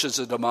 which is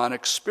a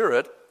demonic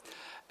spirit,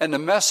 and the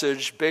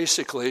message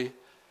basically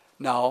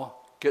now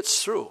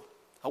gets through.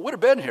 I would have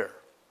been here.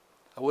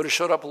 I would have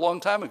showed up a long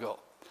time ago,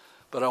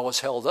 but I was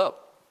held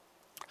up.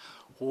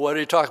 What are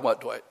you talking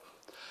about, Dwight?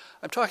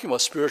 I'm talking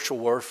about spiritual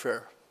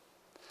warfare.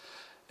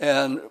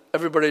 And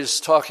everybody's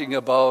talking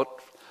about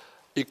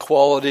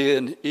equality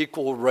and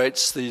equal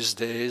rights these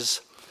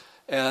days.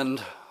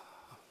 And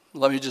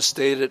let me just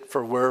state it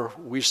for where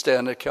we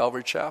stand at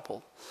Calvary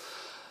Chapel.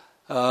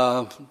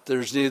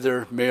 There's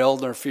neither male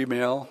nor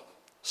female,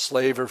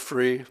 slave or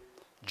free,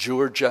 Jew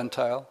or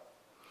Gentile.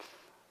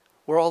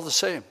 We're all the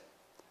same.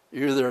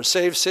 You're either a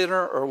saved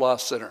sinner or a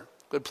lost sinner.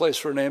 Good place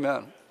for an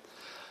amen.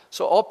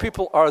 So all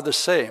people are the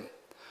same.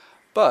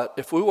 But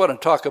if we want to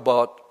talk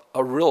about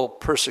a real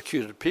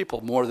persecuted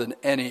people more than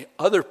any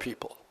other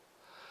people,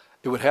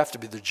 it would have to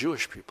be the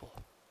Jewish people.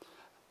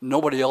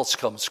 Nobody else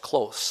comes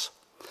close.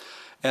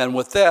 And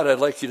with that, I'd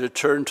like you to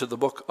turn to the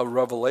book of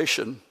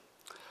Revelation,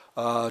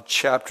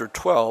 chapter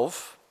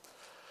 12.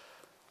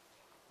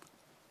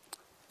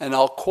 And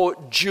I'll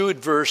quote Jude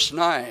verse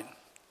 9,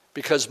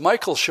 because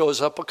Michael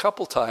shows up a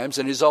couple times,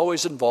 and he's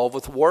always involved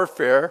with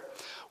warfare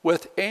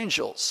with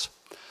angels.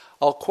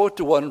 I'll quote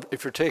the one,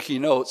 if you're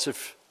taking notes,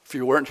 if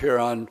you weren't here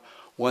on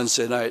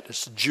Wednesday night.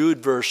 It's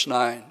Jude verse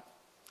 9.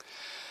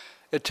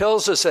 It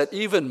tells us that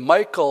even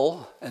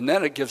Michael, and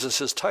then it gives us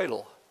his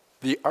title,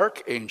 the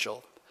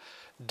archangel,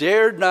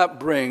 dared not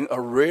bring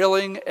a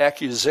railing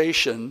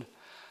accusation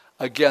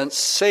against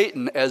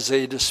Satan as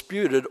they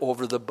disputed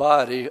over the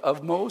body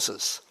of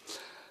Moses.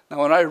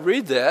 Now, when I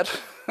read that,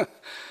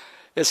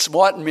 it's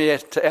wanting me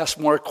to ask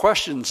more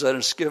questions than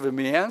it's giving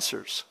me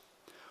answers.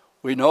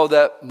 We know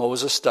that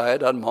Moses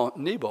died on Mount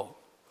Nebo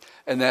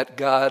and that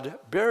God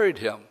buried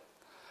him.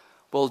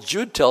 Well,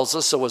 Jude tells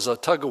us there was a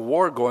tug of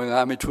war going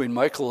on between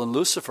Michael and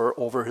Lucifer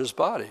over his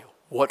body.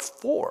 What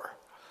for?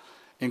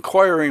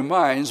 Inquiring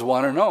minds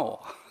want to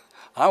know.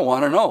 I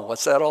want to know.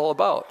 What's that all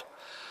about?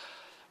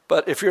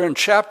 But if you're in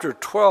chapter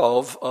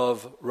 12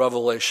 of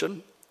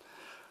Revelation,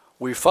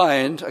 we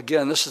find,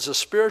 again, this is a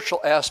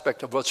spiritual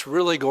aspect of what's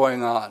really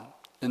going on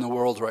in the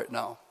world right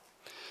now.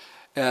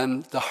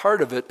 And the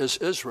heart of it is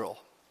Israel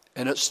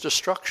and its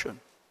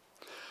destruction.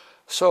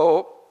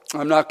 So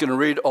I'm not going to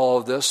read all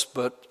of this,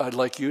 but I'd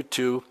like you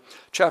to.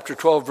 Chapter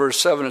 12, verse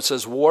 7, it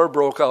says, "War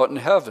broke out in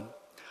heaven.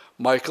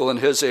 Michael and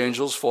his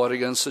angels fought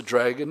against the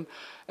dragon,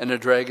 and the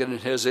dragon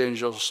and his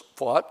angels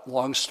fought."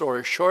 Long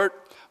story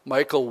short,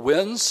 Michael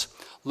wins,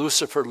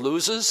 Lucifer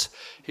loses.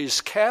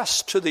 He's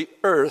cast to the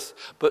earth,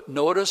 but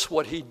notice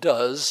what he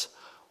does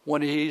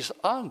when he's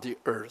on the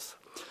earth.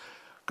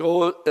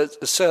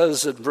 It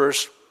says in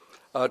verse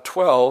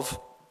 12,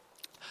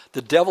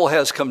 "The devil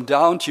has come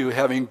down to you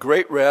having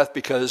great wrath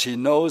because he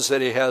knows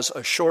that he has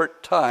a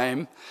short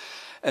time."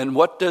 And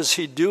what does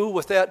he do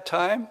with that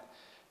time?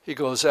 He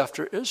goes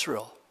after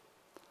Israel.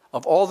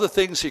 Of all the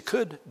things he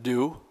could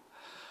do,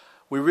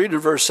 we read in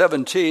verse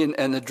 17,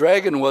 "And the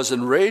dragon was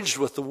enraged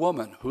with the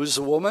woman." Who's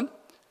the woman?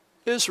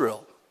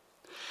 Israel.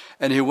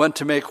 "And he went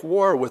to make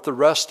war with the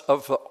rest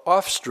of the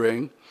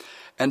offspring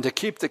and to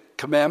keep the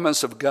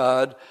commandments of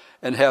God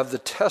and have the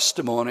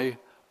testimony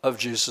of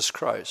Jesus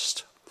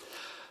Christ."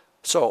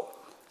 So,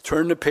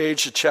 turn the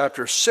page to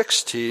chapter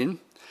 16,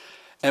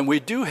 and we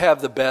do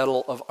have the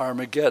Battle of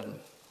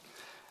Armageddon.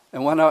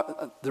 And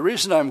the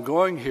reason I'm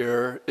going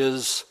here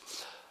is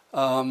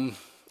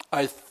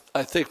I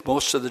think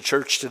most of the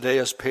church today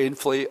is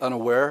painfully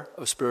unaware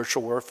of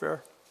spiritual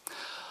warfare.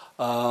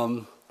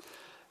 And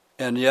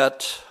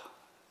yet,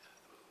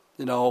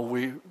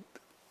 we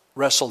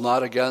wrestle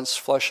not against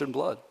flesh and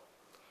blood,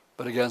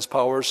 but against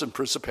powers and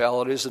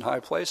principalities in high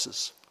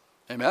places.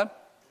 Amen?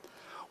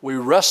 We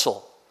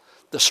wrestle.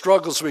 The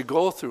struggles we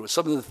go through,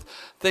 some of the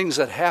things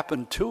that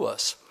happen to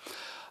us.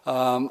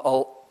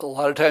 A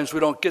lot of times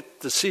we don't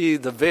get to see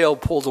the veil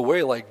pulled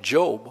away like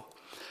Job.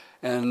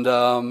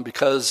 And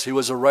because he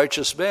was a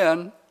righteous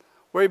man,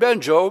 where you been,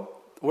 Job?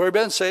 Where you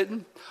been,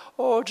 Satan?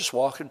 Oh, just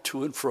walking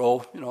to and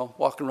fro,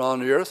 walking around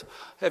the earth.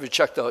 Have you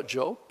checked out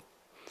Job?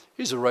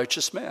 He's a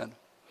righteous man.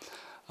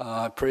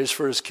 Prays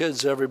for his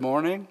kids every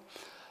morning.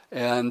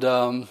 And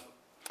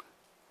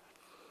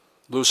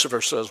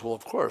Lucifer says, well,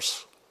 of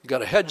course, you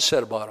got a hedge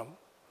set about him.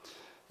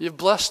 You've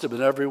blessed him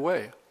in every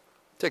way.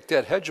 Take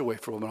that hedge away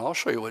from him and I'll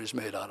show you what he's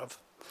made out of.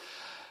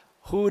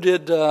 Who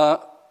did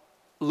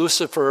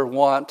Lucifer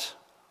want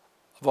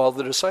of all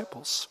the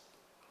disciples?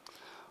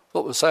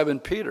 Well, it was Simon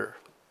Peter.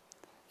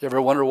 You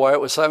ever wonder why it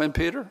was Simon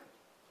Peter?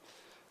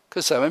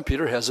 Because Simon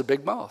Peter has a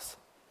big mouth.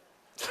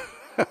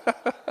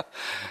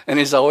 And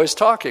he's always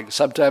talking,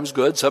 sometimes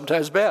good,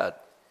 sometimes bad.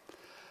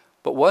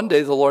 But one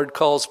day the Lord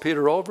calls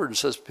Peter over and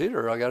says,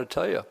 Peter, I got to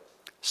tell you,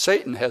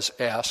 Satan has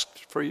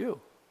asked for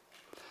you.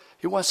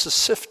 He wants to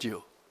sift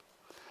you.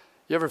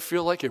 You ever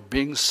feel like you're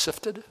being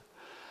sifted?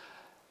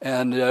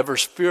 And you ever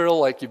feel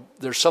like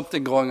there's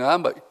something going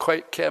on, but you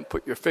quite can't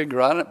put your finger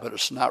on it, but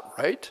it's not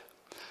right?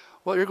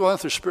 Well, you're going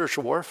through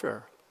spiritual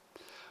warfare.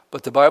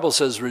 But the Bible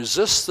says,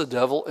 resist the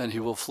devil and he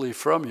will flee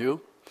from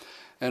you.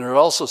 And it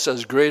also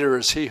says, greater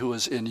is he who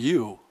is in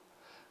you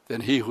than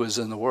he who is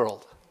in the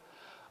world.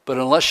 But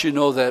unless you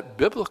know that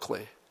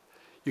biblically,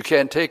 you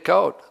can't take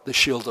out the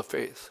shield of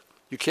faith.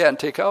 You can't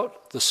take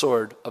out the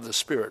sword of the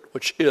Spirit,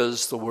 which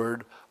is the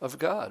Word of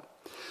God.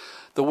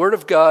 The Word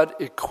of God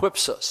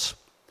equips us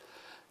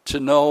to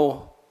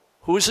know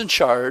who's in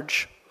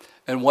charge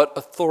and what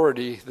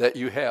authority that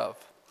you have.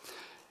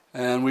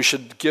 And we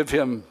should give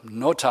him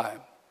no time.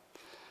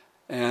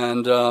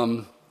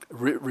 And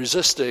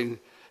resisting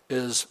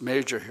is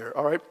major here.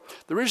 All right,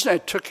 the reason I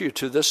took you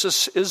to this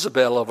is the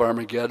Battle of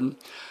Armageddon,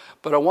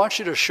 but I want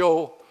you to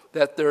show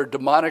that there are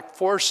demonic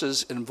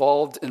forces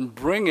involved in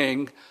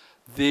bringing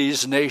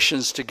these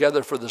nations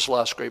together for this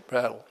last great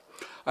battle.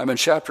 I'm in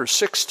chapter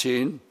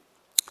 16,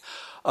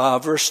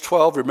 verse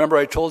 12. Remember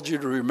I told you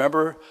to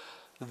remember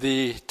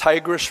the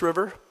Tigris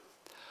River?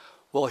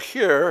 Well,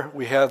 here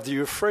we have the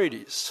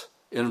Euphrates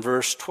in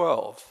verse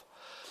 12.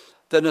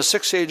 Then the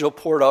sixth angel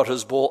poured out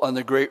his bowl on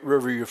the great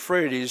river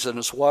Euphrates, and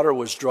its water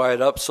was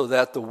dried up so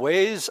that the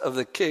ways of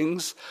the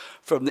kings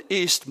from the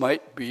east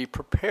might be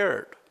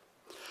prepared.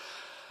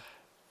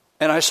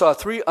 And I saw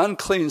three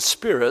unclean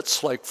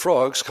spirits like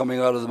frogs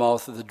coming out of the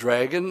mouth of the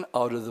dragon,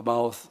 out of the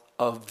mouth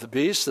of the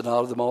beast, and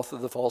out of the mouth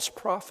of the false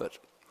prophet.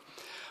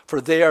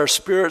 For they are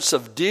spirits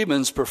of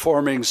demons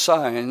performing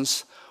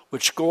signs,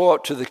 which go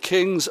out to the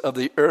kings of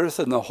the earth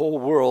and the whole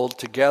world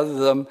to gather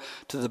them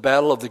to the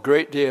battle of the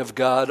great day of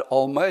God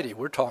Almighty.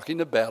 We're talking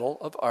the battle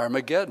of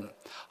Armageddon.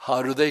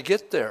 How do they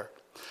get there?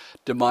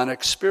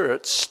 Demonic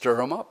spirits stir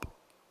them up.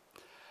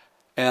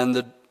 And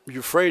the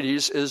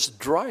Euphrates is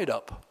dried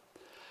up.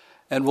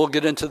 And we'll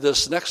get into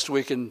this next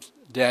week in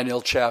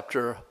Daniel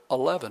chapter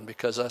 11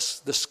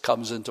 because this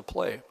comes into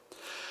play.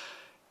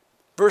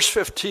 Verse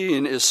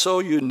 15 is so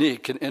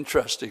unique and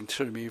interesting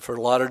to me for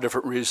a lot of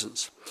different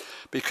reasons.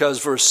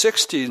 Because verse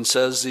 16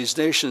 says these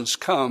nations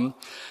come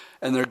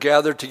and they're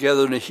gathered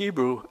together in a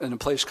Hebrew in a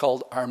place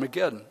called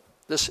Armageddon.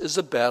 This is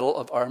the battle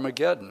of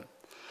Armageddon.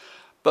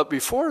 But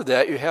before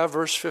that, you have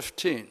verse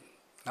 15.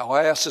 Now,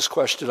 I asked this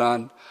question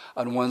on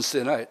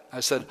Wednesday night. I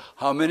said,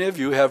 how many of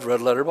you have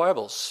red letter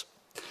Bibles?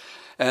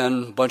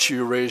 And a bunch of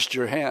you raised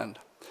your hand.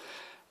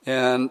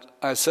 And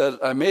I said,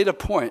 I made a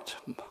point.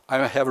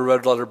 I have a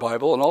red letter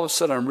Bible, and all of a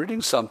sudden I'm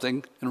reading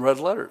something in red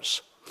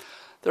letters.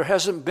 There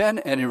hasn't been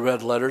any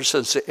red letters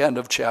since the end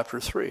of chapter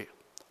 3,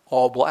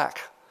 all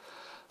black.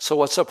 So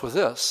what's up with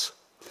this?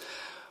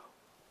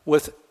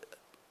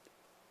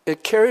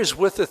 It carries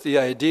with it the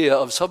idea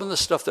of some of the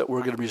stuff that we're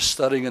going to be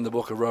studying in the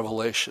book of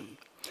Revelation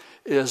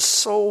is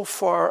so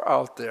far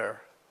out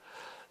there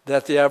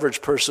that the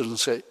average person will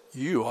say,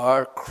 you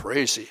are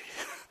crazy.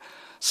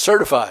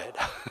 Certified.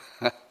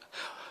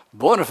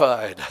 Bona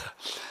fide.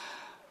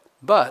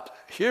 But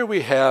here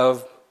we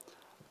have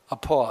a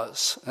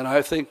pause, and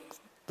I think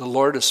the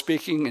Lord is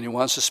speaking, and he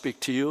wants to speak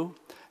to you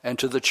and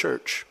to the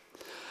church.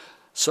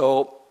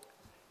 So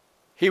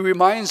he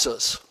reminds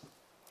us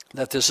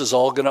that this is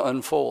all going to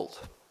unfold.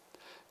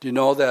 Do you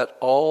know that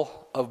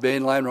all of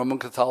mainline Roman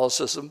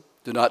Catholicism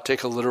do not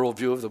take a literal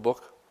view of the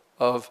book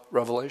of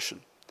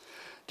Revelation?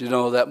 Do you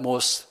know that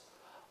most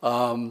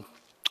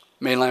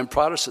mainline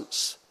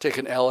Protestants take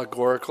an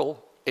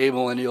allegorical,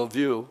 amillennial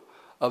view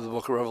of the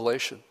book of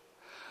Revelation?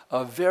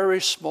 A very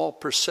small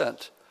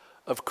percent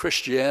of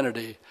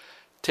Christianity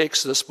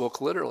takes this book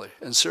literally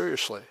and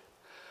seriously.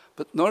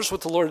 But notice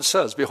what the Lord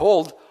says.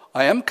 Behold,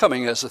 I am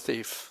coming as a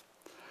thief.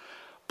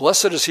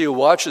 Blessed is he who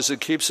watches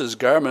and keeps his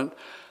garment,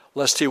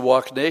 lest he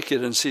walk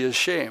naked and see his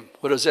shame.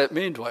 What does that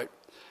mean, Dwight?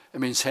 It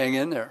means hang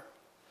in there.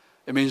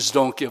 It means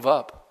don't give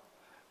up.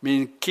 It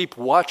means keep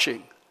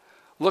watching.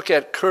 Look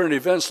at current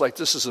events like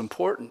this is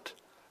important.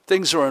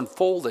 Things are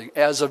unfolding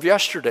as of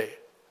yesterday,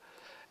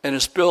 and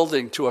it's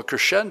building to a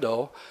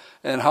crescendo,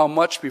 and how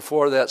much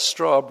before that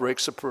straw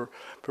breaks the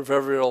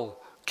proverbial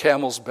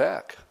camel's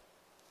back?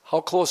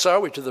 How close are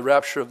we to the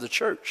rapture of the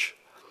church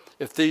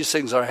if these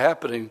things are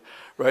happening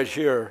right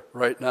here,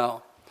 right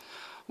now?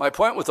 My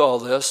point with all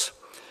this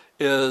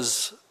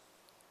is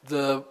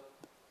the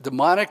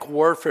demonic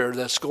warfare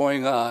that's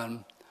going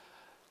on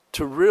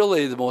to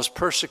really the most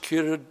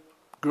persecuted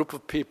group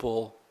of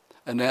people,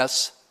 and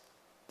that's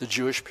the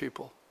Jewish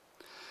people.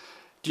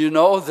 Do you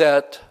know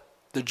that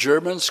the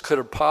Germans could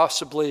have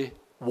possibly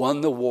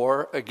won the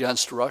war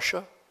against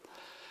Russia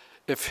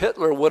if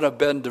Hitler would have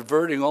been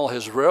diverting all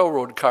his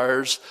railroad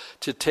cars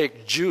to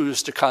take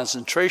Jews to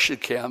concentration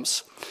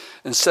camps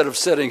instead of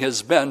sending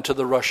his men to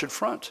the Russian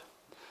front?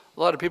 A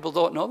lot of people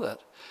don't know that.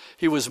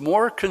 He was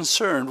more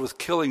concerned with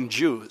killing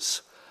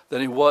Jews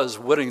than he was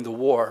winning the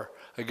war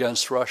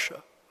against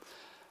Russia.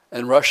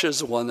 And Russia is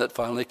the one that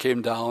finally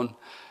came down,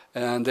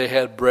 and they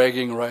had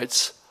bragging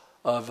rights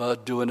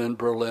of doing in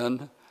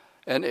Berlin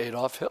and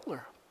Adolf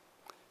Hitler.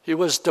 He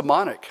was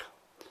demonic.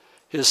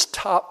 His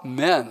top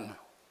men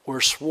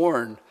were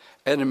sworn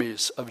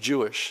enemies of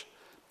Jewish,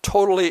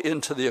 totally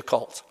into the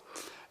occult.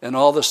 And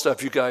all the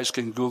stuff you guys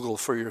can Google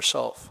for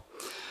yourself.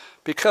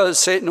 Because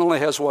Satan only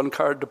has one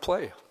card to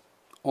play.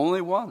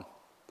 Only one.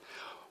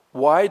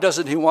 Why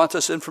doesn't he want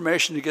this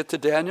information to get to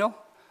Daniel?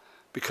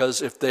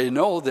 Because if they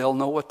know, they'll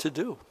know what to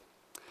do.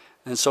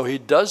 And so he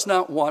does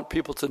not want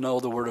people to know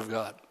the Word of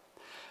God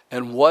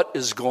and what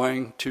is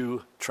going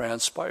to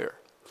transpire.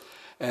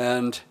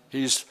 And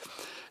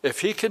if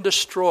he can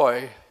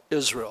destroy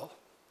Israel,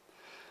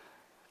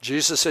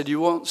 Jesus said, you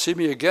won't see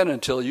me again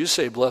until you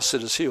say, blessed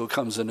is he who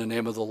comes in the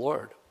name of the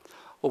Lord.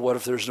 Well, what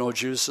if there's no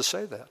Jews to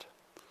say that?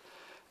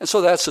 And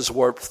so that's his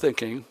warped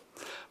thinking.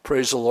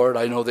 Praise the Lord,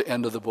 I know the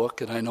end of the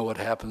book, and I know what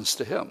happens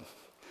to him.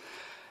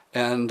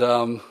 And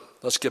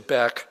let's get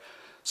back.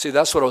 See,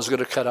 that's what I was going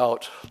to cut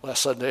out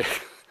last Sunday,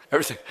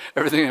 everything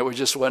that we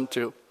just went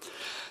to.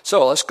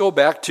 So let's go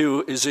back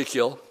to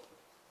Ezekiel.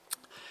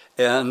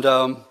 And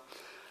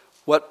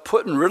what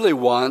Putin really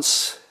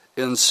wants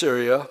in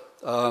Syria,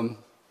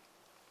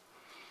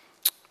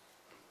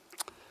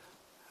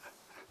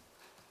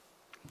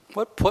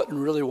 what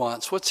Putin really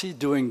wants, what's he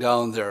doing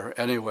down there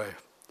anyway?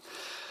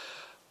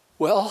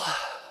 Well,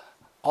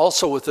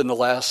 also within the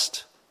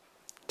last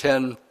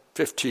 10,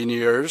 15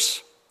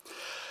 years,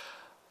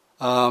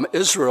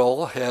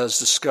 Israel has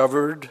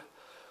discovered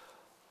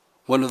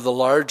one of the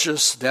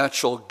largest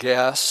natural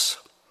gas,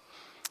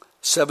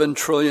 7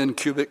 trillion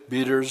cubic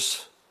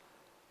meters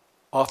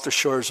off the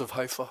shores of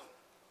Haifa.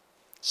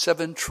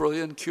 7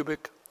 trillion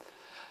cubic.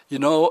 You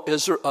know,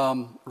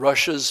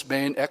 Russia's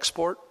main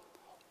export?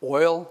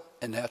 Oil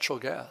and natural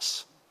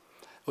gas,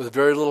 with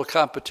very little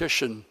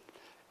competition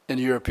in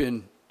the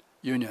European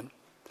Union.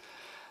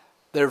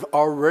 They've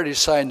already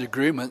signed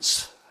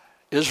agreements,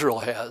 Israel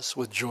has,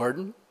 with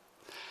Jordan.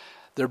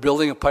 They're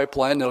building a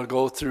pipeline that will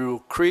go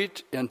through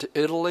Crete, into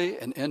Italy,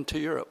 and into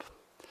Europe.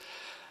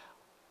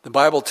 The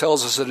Bible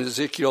tells us in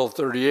Ezekiel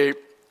 38,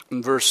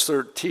 in verse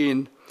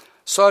 13,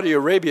 Saudi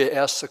Arabia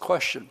asks the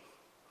question,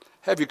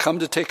 have you come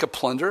to take a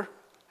plunder?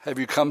 Have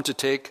you come to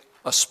take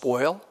a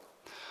spoil?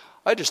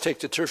 I just take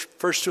the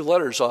first 2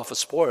 letters off of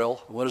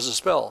spoil. What does it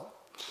spell?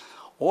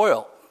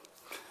 Oil.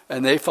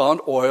 And they found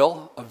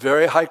oil, a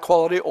very high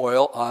quality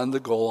oil, on the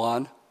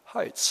Golan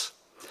Heights.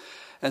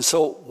 And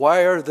so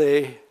why are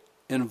they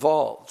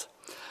involved?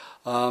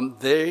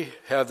 They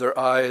have their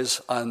eyes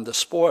on the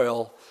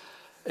spoil,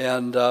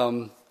 and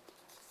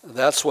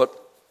that's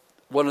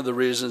one of the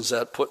reasons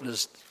that Putin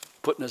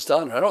is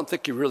down there. I don't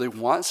think he really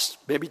wants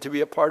maybe to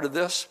be a part of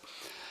this.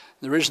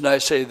 The reason I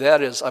say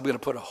that is I'm going to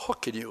put a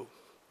hook in you.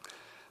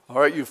 All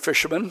right, you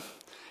fishermen,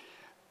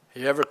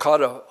 you ever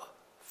caught a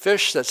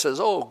fish that says,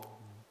 oh,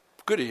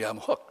 goody, I'm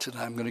hooked, and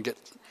I'm going to get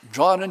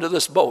drawn into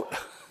this boat.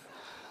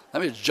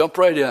 Let me jump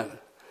right in.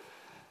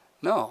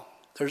 No,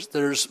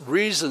 there's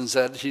reasons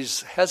that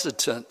he's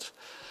hesitant,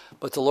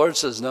 but the Lord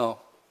says no.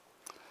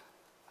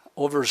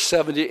 Over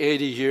 70,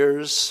 80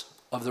 years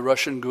of the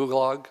Russian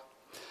Gulag,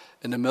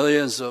 and the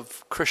millions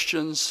of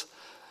Christians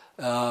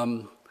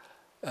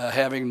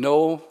having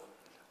no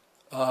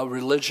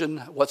religion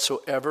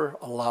whatsoever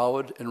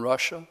allowed in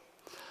Russia,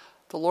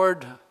 the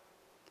Lord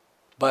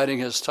biding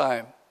his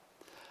time.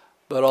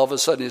 But all of a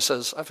sudden he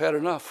says, I've had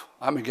enough.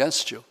 I'm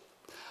against you.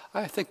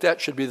 I think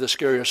that should be the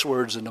scariest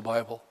words in the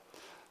Bible,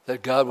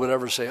 that God would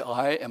ever say,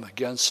 I am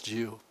against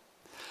you.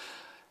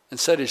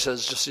 Instead he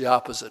says just the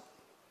opposite.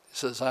 He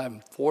says,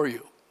 I'm for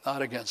you,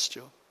 not against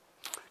you.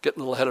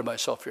 Getting a little ahead of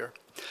myself here.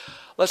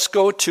 Let's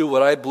go to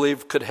what I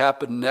believe could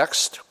happen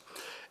next,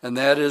 and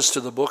that is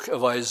to the book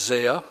of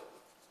Isaiah,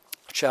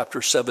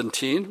 chapter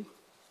 17.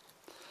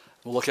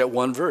 We'll look at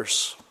one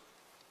verse.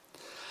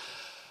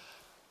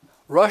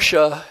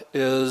 Russia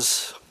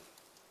is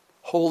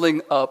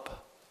holding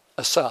up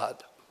Assad.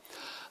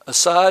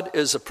 Assad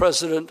is the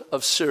president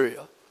of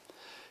Syria.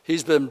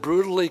 He's been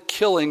brutally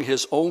killing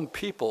his own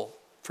people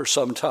for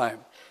some time.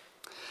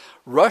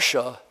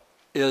 Russia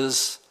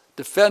is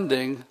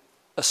defending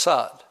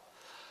Assad.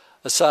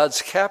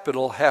 Assad's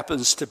capital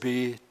happens to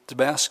be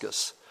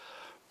Damascus,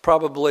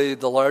 probably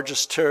the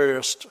largest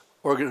terrorist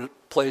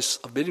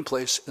meeting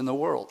place in the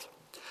world.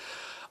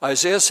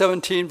 Isaiah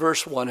 17,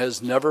 verse 1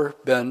 has never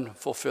been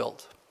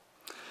fulfilled.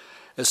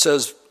 It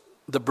says,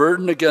 the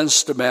burden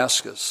against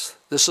Damascus.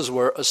 This is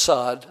where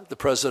Assad, the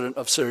president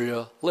of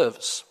Syria,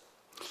 lives.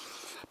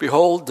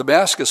 Behold,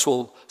 Damascus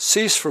will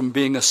cease from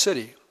being a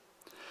city,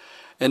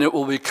 and it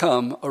will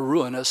become a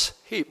ruinous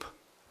heap.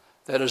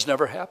 That has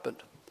never happened.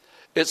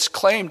 Its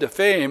claim to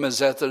fame is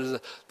that it is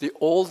the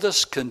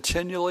oldest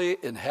continually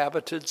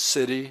inhabited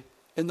city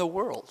in the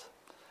world.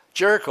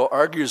 Jericho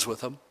argues with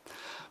them,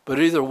 but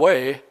either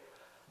way,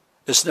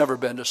 it's never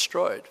been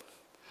destroyed.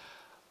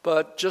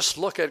 But just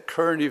look at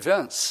current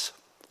events.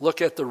 Look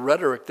at the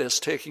rhetoric that's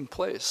taking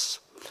place.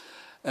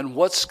 And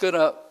what's going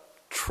to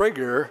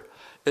trigger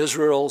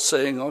Israel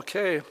saying,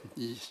 okay,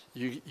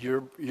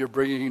 you're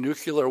bringing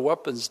nuclear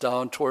weapons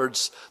down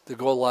towards the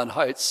Golan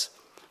Heights.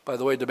 By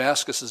the way,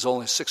 Damascus is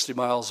only 60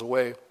 miles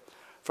away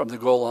from the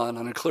Golan.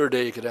 On a clear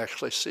day, you could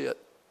actually see it.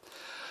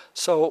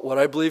 So what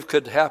I believe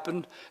could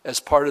happen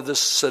as part of this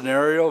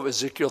scenario of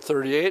Ezekiel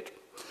 38,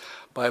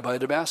 bye-bye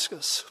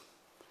Damascus.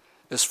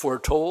 It's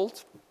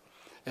foretold.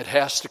 It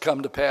has to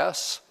come to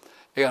pass.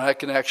 And I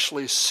can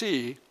actually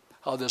see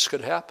how this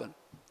could happen.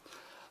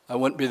 I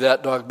wouldn't be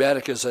that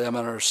dogmatic as I am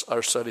in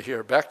our study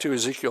here. Back to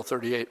Ezekiel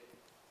 38.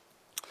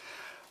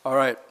 All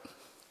right.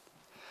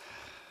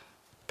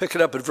 Pick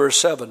it up at verse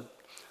 7.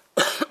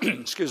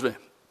 Excuse me.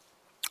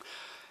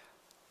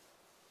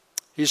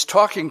 He's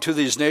talking to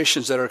these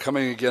nations that are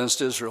coming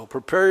against Israel.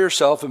 Prepare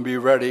yourself and be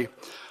ready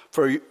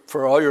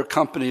for all your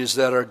companies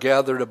that are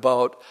gathered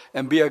about,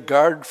 and be a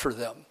guard for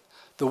them.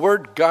 The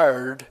word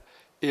guard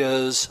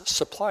is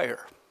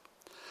supplier.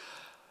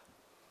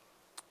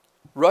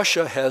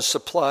 Russia has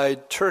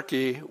supplied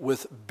Turkey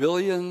with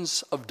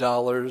billions of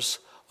dollars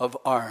of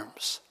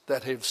arms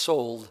that they've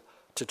sold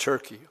to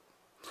Turkey.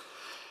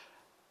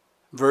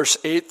 Verse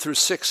 8 through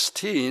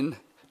 16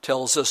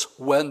 tells us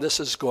when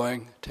this is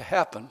going to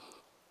happen.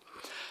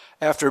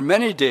 After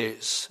many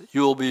days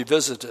you will be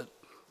visited.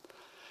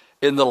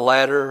 In the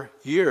latter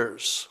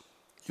years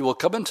you will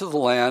come into the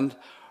land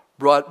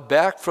brought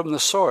back from the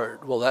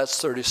sword. Well,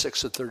 that's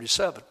 36 and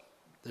 37.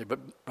 They've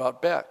been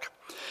brought back.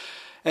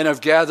 And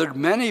have gathered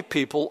many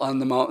people on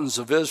the mountains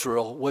of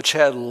Israel, which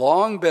had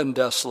long been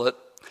desolate.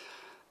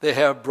 That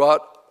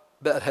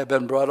have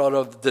been brought out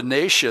of the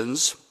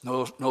nations.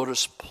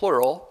 Notice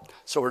plural.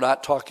 So we're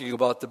not talking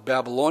about the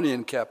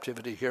Babylonian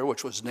captivity here,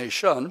 which was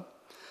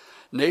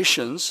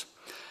nations.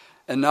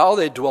 And now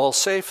they dwell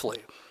safely.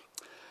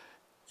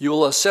 You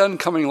will ascend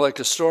coming like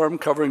a storm,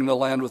 covering the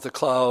land with a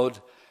cloud,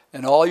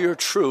 and all your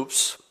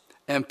troops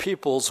and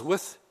peoples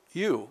with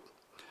you.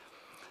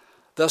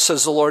 Thus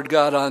says the Lord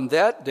God, on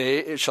that day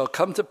it shall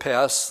come to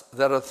pass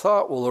that a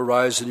thought will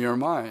arise in your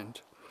mind,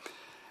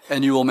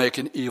 and you will make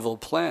an evil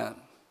plan.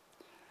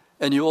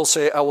 And you will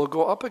say, I will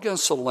go up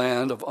against a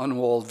land of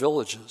unwalled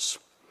villages.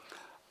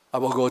 I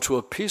will go to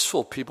a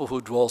peaceful people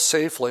who dwell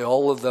safely,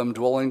 all of them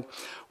dwelling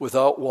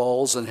without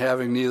walls and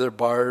having neither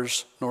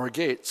bars nor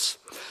gates.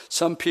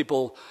 Some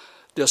people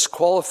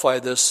disqualify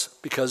this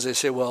because they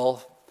say,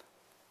 well,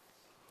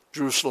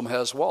 Jerusalem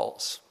has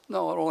walls.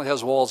 No, it only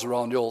has walls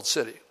around the old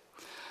city.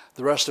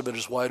 The rest of it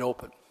is wide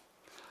open.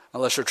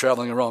 Unless you're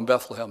traveling around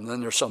Bethlehem,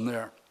 then there's some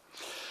there.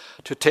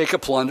 To take a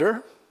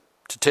plunder,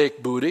 to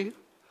take booty,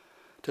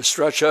 to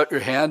stretch out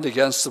your hand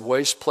against the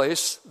waste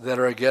place that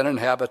are again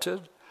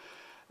inhabited,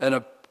 and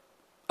a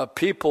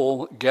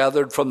people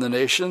gathered from the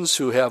nations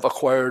who have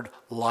acquired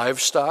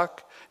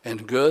livestock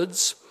and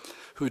goods,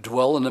 who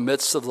dwell in the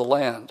midst of the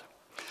land.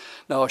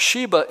 Now,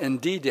 Sheba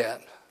and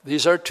Dedan,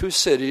 these are two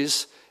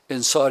cities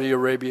in Saudi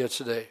Arabia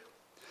today.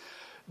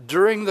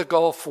 During the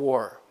Gulf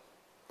War,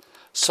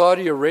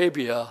 Saudi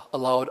Arabia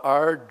allowed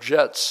our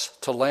jets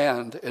to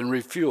land and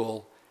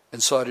refuel in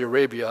Saudi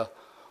Arabia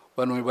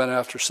when we went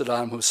after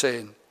Saddam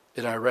Hussein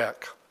in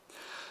Iraq.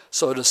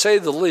 So to say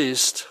the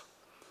least,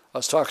 I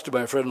was talking to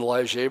my friend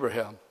Elijah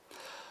Abraham.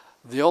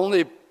 The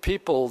only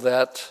people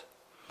that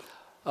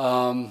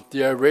the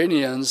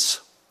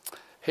Iranians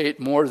hate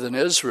more than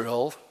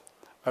Israel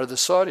are the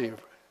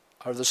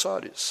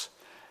Saudis.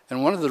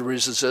 And one of the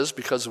reasons is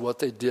because of what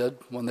they did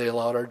when they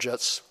allowed our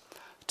jets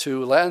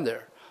to land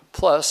there.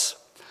 Plus,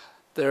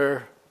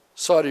 they're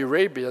Saudi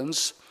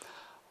Arabians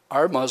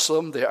are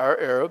Muslim, they are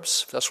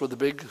Arabs. That's where the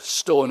big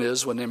stone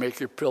is when they make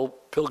your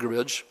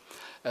pilgrimage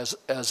as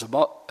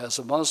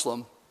a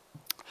Muslim.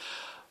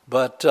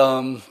 But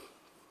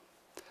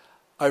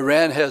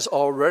Iran has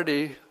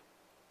already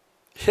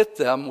hit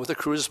them with a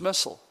cruise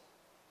missile.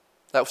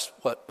 That was,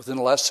 within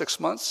the last 6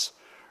 months?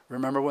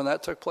 Remember when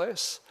that took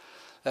place?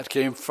 That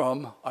came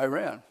from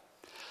Iran.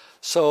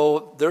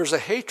 So there's a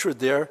hatred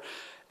there,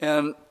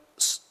 and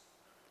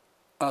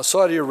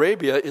Saudi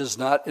Arabia is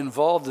not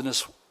involved in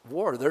this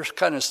war. They're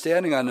kind of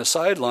standing on the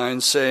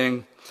sidelines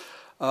saying,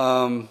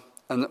 and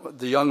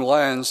the young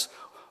lions,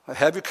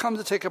 have you come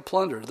to take a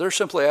plunder? They're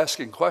simply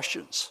asking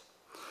questions.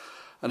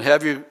 And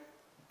have you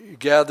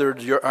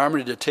gathered your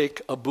army to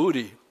take a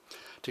booty,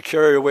 to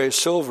carry away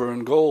silver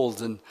and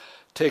gold and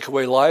take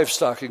away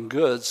livestock and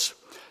goods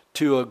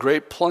to a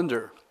great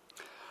plunder?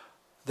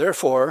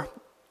 Therefore,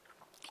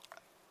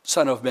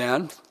 Son of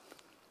man,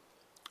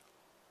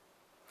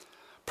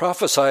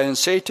 prophesy and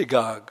say to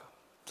Gog,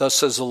 thus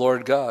says the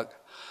Lord God,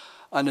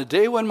 on the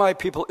day when my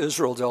people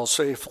Israel dwell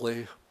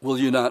safely, will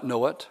you not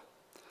know it?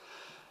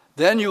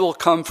 Then you will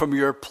come from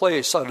your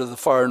place out of the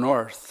far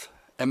north,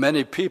 and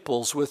many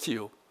peoples with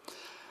you,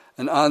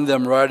 and on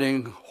them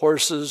riding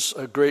horses,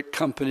 a great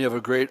company of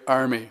a great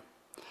army.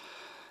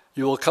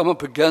 You will come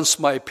up against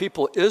my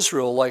people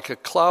Israel like a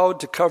cloud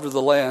to cover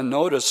the land.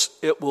 Notice,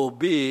 it will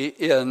be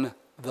in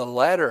the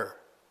latter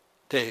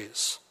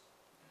days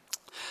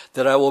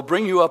that I will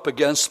bring you up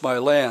against my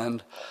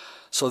land,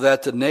 so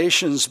that the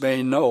nations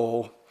may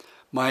know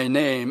my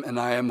name, and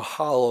I am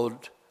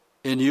hallowed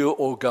in you,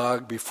 O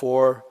Gog,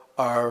 before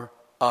our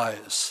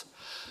eyes.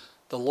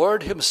 The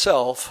Lord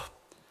himself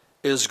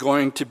is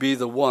going to be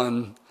the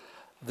one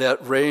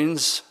that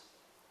rains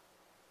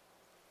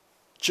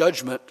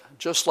judgment,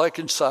 just like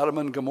in Sodom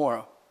and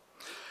Gomorrah.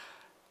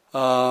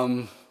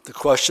 The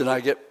question I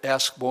get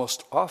asked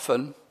most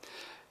often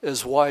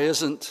is, why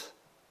isn't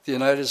the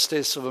United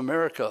States of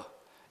America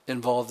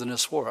involved in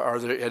this war? Are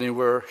there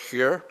anywhere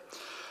here?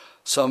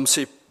 Some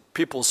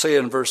people say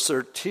in verse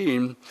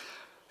 13,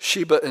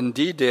 Sheba and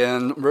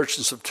Dedan,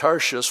 merchants of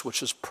Tarshish,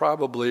 which is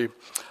probably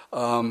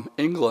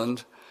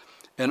England,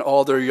 and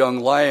all their young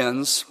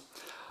lions,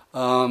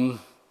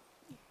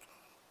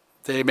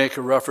 they make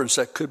a reference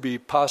that could be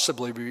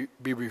possibly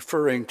be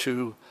referring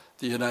to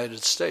the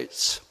United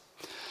States.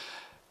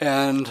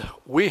 And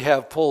we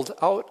have pulled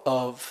out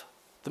of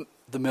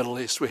the Middle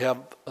East. We have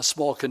a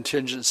small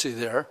contingency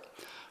there,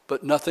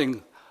 but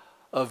nothing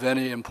of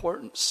any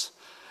importance.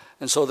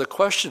 And so the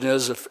question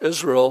is, if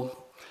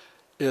Israel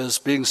is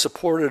being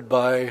supported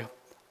by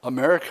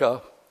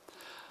America,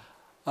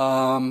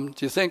 do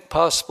you think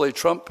possibly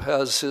Trump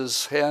has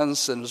his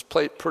hands and his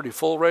plate pretty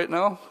full right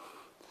now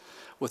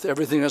with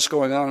everything that's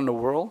going on in the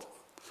world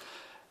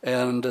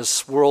and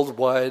this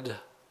worldwide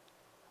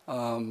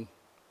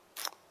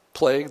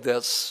plague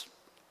that's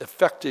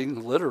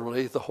affecting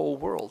literally the whole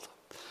world?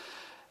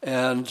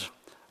 And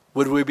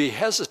would we be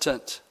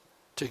hesitant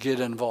to get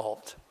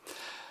involved?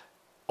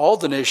 All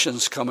the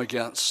nations come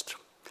against.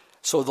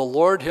 So the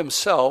Lord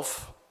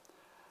himself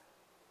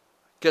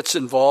gets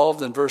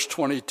involved in verse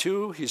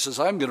 22. He says,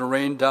 I'm going to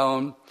rain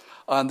down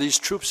on these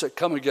troops that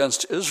come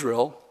against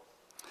Israel,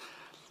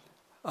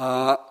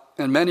 and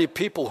many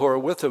people who are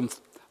with him,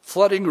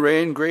 flooding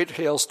rain, great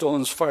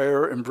hailstones,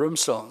 fire, and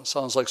brimstone.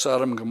 Sounds like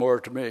Sodom and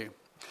Gomorrah to me.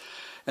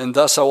 And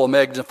thus I will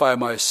magnify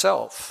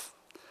myself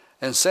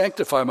and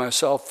sanctify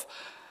myself,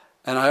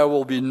 and I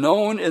will be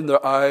known in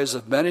the eyes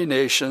of many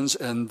nations,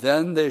 and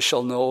then they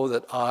shall know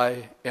that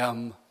I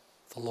am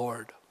the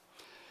Lord.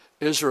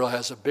 Israel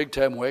has a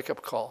big-time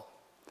wake-up call.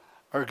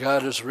 Our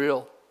God is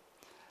real,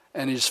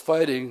 and he's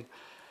fighting,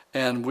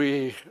 and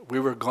we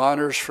were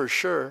goners for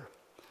sure,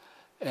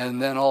 and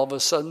then all of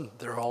a sudden,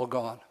 they're all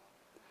gone.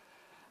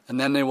 And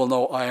then they will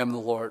know I am the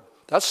Lord.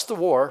 That's the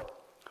war.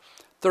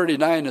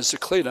 39 is the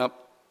cleanup,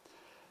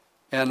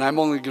 and I'm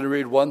only going to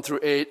read 1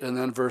 through 8, and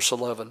then verse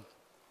 11.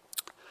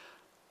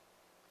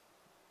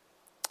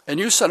 And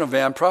you, son of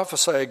man,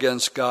 prophesy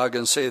against Gog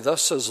and say,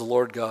 thus says the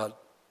Lord God,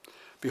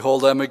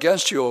 behold, I am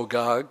against you, O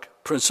Gog,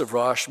 prince of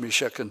Rosh,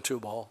 Meshech, and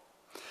Tubal.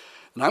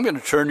 And I'm going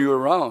to turn you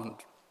around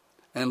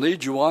and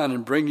lead you on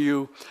and bring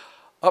you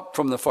up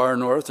from the far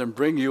north and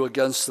bring you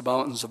against the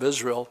mountains of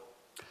Israel.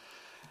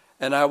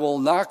 And I will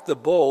knock the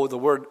bow, the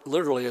word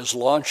literally is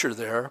launcher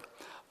there,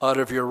 out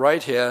of your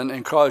right hand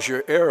and cause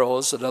your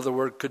arrows, another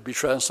word could be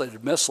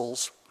translated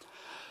missiles.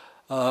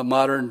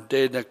 Modern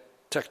day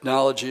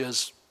technology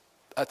is,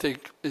 I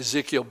think,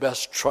 Ezekiel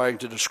best trying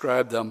to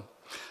describe them,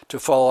 to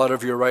fall out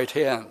of your right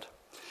hand.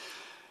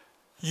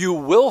 You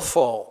will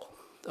fall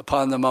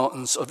upon the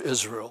mountains of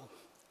Israel,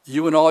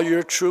 you and all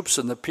your troops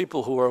and the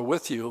people who are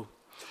with you.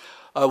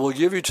 I will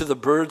give you to the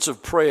birds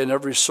of prey and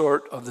every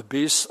sort of the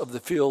beasts of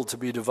the field to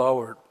be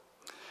devoured.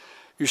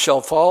 You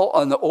shall fall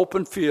on the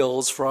open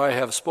fields, for I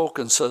have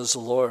spoken, says the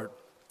Lord.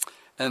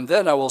 And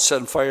then I will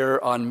send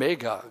fire on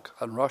Magog,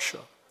 on Russia,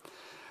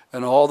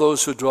 and all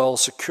those who dwell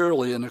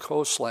securely in the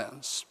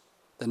coastlands.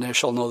 Then they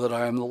shall know that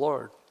I am the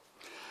Lord.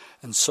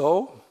 And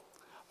so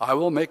I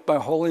will make my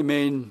holy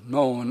name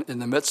known in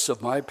the midst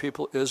of my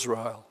people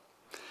Israel,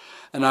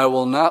 and I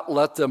will not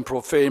let them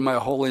profane my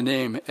holy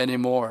name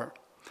anymore.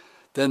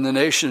 Then the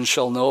nations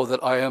shall know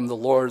that I am the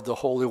Lord, the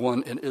Holy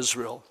One in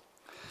Israel.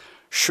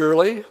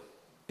 Surely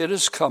it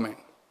is coming,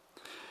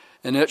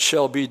 and it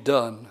shall be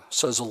done,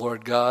 says the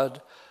Lord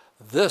God.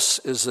 This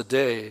is the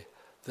day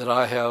that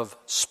I have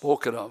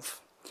spoken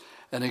of.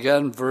 And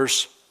again,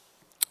 verse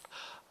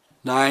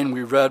 9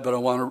 we read, but I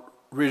want to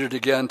read it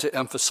again to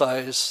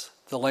emphasize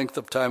the length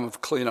of time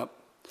of cleanup.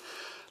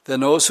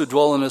 Then those who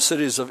dwell in the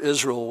cities of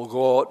Israel will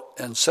go out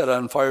and set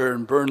on fire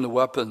and burn the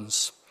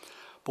weapons,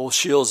 both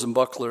shields and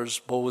bucklers,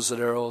 bows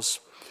and arrows,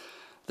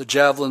 the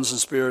javelins and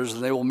spears,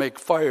 and they will make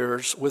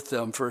fires with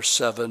them for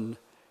 7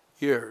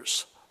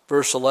 years.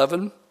 Verse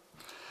 11,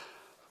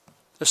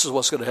 this is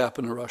what's going to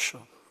happen to Russia.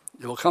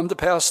 It will come to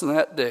pass in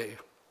that day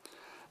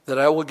that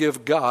I will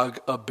give Gog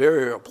a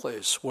burial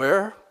place.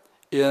 Where?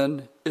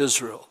 In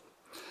Israel.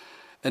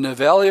 In the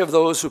valley of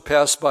those who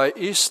pass by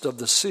east of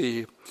the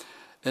sea,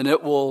 and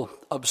it will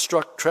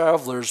obstruct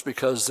travelers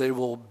because they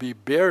will be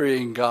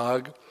burying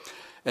Gog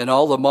and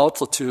all the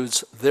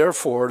multitudes.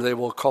 Therefore, they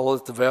will call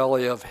it the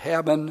valley of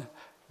Hamon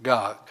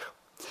Gog.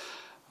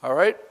 All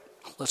right,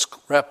 let's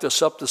wrap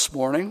this up this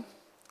morning.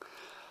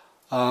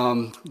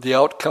 The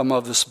outcome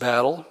of this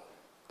battle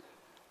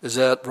is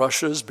that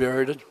Russia is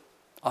buried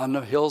on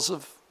the hills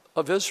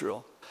of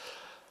Israel.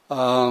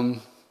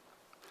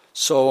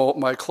 So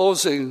my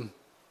closing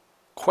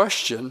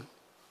question,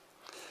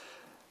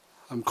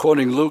 I'm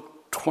quoting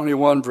Luke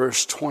 21,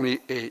 verse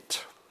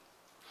 28.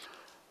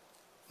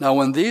 Now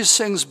when these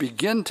things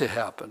begin to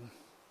happen,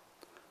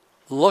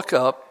 look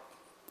up,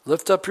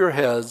 lift up your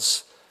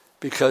heads,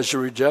 because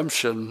your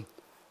redemption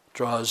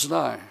draws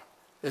nigh.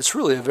 It's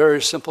really a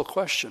very simple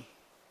question.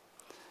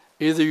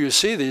 Either you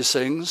see these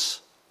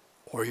things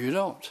or you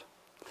don't.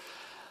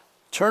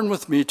 Turn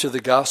with me to the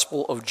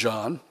Gospel of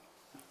John,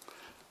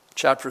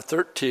 chapter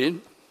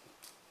 13.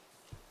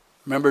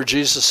 Remember,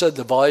 Jesus said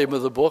the volume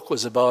of the book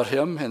was about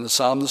him in the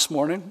psalm this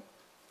morning?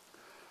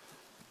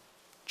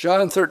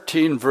 John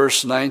 13,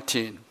 verse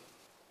 19.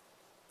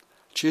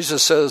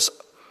 Jesus says,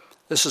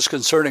 this is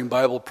concerning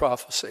Bible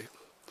prophecy.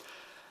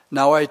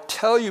 Now I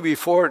tell you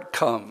before it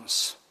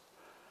comes,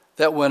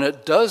 that when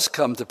it does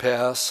come to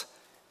pass,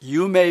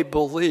 you may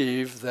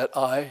believe that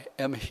I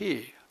am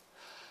he.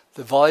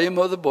 The volume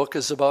of the book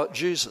is about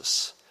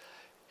Jesus.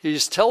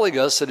 He's telling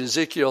us in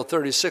Ezekiel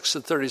 36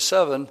 and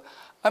 37,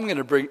 I'm going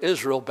to bring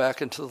Israel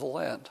back into the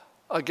land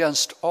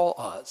against all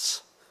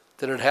odds.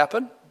 Did it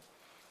happen?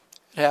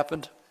 It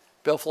happened.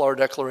 Bellflower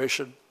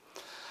Declaration.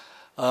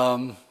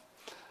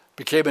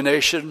 Became a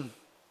nation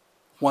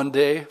one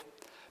day,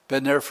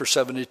 been there for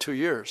 72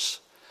 years.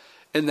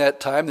 In that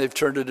time, they've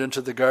turned it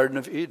into the Garden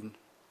of Eden.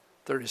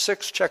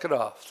 36, check it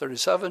off.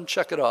 37,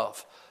 check it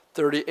off.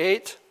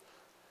 38,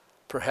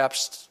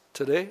 perhaps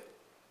today,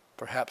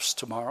 perhaps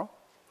tomorrow.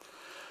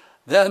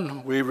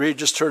 Then we read,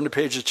 just turn the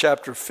page to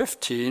chapter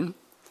 15.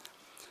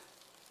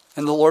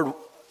 And the Lord,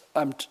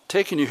 I'm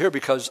taking you here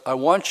because I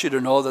want you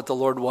to know that the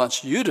Lord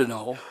wants you to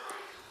know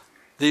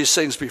these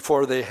things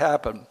before they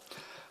happen.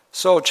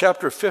 So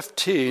chapter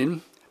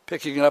 15,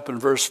 picking it up in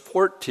verse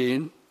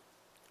 14.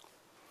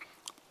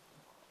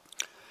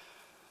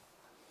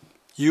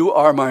 You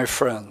are my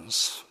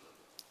friends,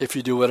 if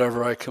you do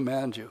whatever I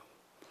command you.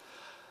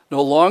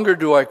 No longer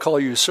do I call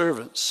you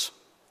servants,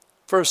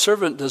 for a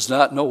servant does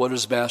not know what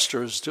his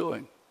master is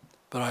doing,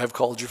 but I have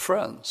called you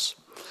friends.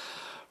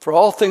 For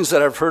all things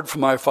that I've heard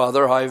from my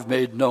Father, I have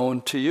made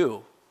known to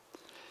you.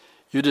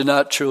 You did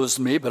not choose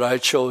me, but I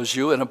chose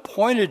you and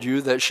appointed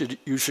you that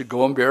you should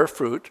go and bear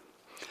fruit,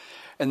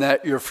 and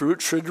that your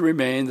fruit should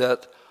remain,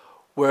 that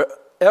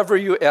wherever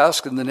you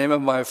ask in the name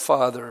of my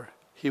Father,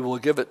 he will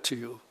give it to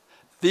you.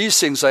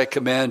 These things I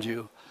command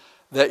you,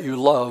 that you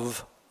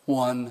love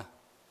one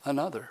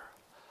another.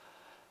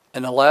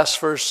 And the last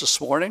verse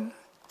this morning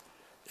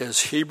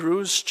is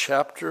Hebrews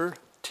chapter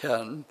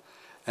 10.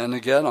 And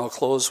again, I'll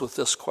close with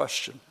this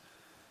question.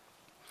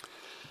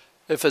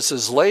 If it's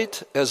as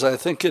late as I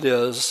think it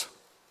is,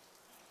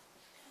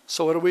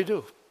 so what do we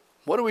do?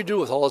 What do we do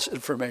with all this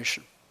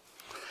information?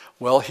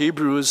 Well,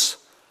 Hebrews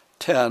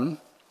 10,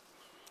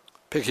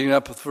 picking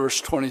up with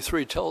verse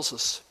 23, tells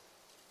us.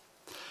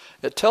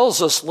 It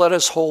tells us, let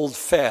us hold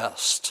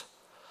fast.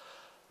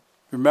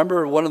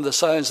 Remember, one of the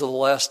signs of the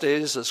last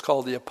days is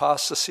called the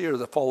apostasy, or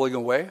the falling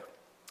away.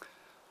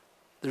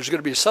 There's going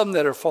to be some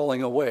that are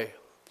falling away.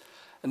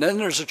 And then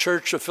there's the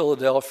church of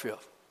Philadelphia.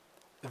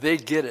 They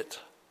get it.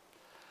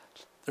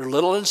 They're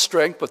little in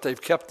strength, but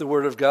they've kept the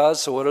word of God.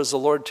 So what does the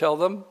Lord tell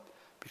them?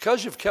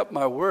 Because you've kept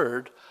my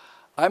word,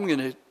 I'm going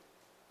to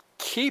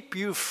keep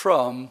you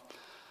from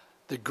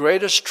the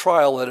greatest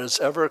trial that has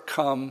ever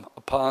come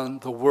upon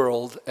the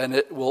world, and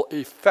it will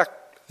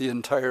affect the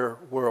entire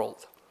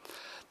world.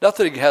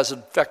 Nothing has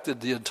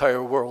affected the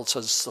entire world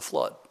since the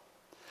flood.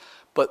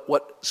 But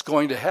what's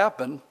going to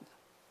happen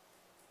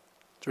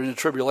during the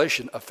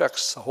tribulation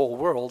affects the whole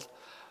world.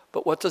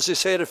 But what does he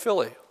say to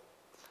Philly?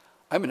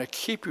 I'm going to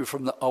keep you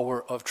from the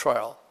hour of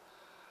trial.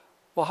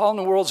 Well, how in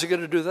the world is he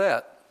going to do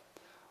that?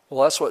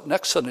 Well, that's what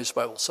next Sunday's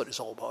Bible study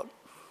is all about.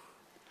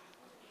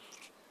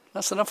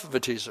 That's enough of a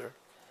teaser.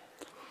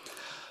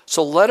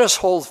 So let us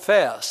hold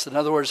fast. In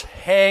other words,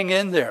 hang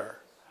in there.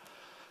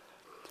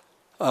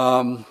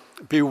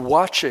 Be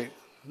watching.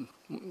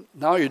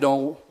 Now you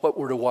know what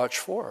we're to watch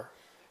for.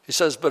 He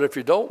says, but if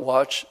you don't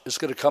watch, it's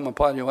going to come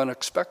upon you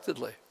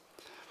unexpectedly.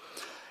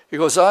 He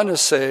goes on to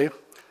say,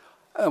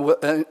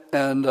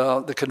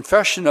 the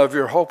confession of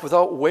your hope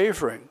without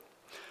wavering.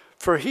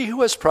 For he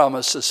who has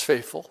promised is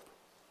faithful.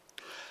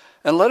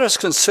 And let us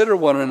consider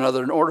one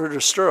another in order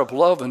to stir up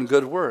love and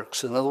good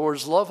works. In other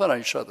words, love on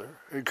each other,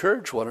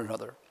 encourage one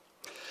another.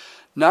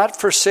 Not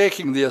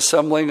forsaking the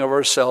assembling of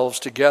ourselves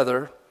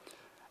together,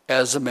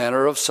 as the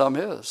manner of some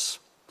is,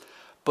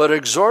 but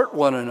exhort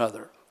one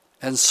another,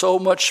 and so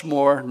much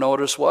more,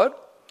 notice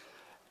what?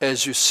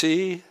 As you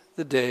see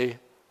the day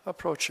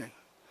approaching.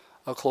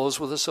 I'll close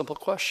with a simple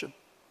question.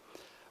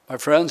 My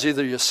friends,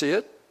 either you see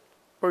it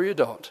or you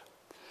don't.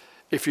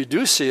 If you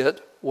do see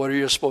it, what are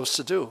you supposed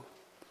to do?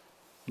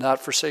 Not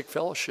forsake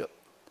fellowship.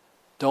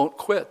 Don't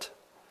quit.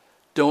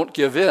 Don't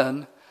give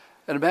in.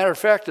 And a matter of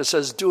fact, it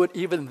says do it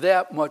even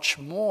that much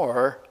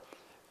more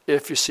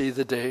if you see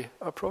the day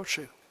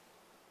approaching.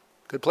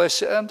 Good place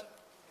to end?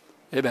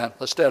 Amen.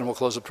 Let's stand and we'll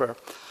close with prayer.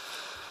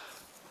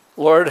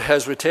 Lord,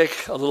 as we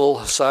take a little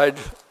side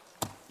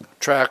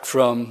track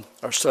from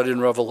our study in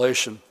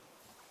Revelation,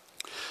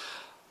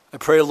 I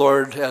pray,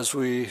 Lord, as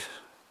we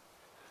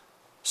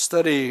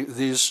study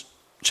these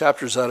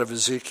chapters out of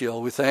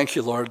Ezekiel, we thank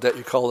you, Lord, that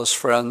you call us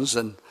friends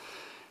and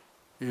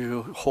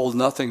you hold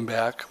nothing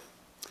back.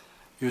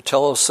 You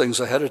tell us things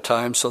ahead of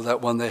time so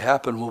that when they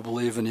happen, we'll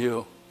believe in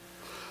you.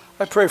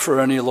 I pray for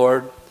any,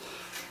 Lord,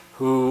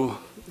 who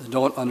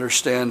don't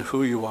understand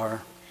who you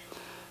are,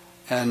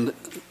 and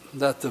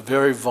that the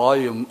very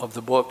volume of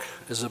the book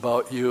is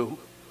about you,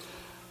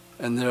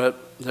 and that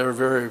their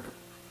very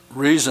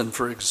reason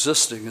for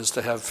existing is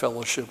to have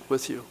fellowship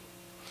with you.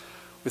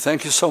 We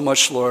thank you so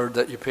much, Lord,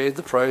 that you paid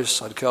the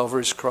price on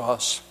Calvary's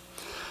cross.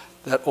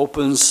 That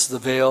opens the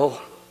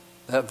veil.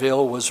 That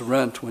veil was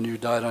rent when you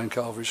died on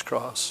Calvary's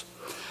cross.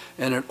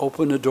 And it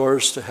opened the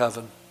doors to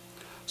heaven.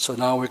 So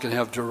now we can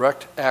have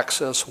direct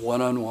access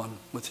one-on-one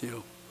with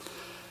you.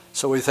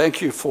 So we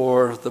thank you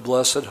for the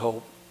blessed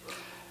hope.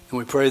 And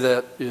we pray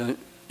that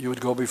you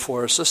would go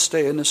before us this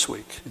day and this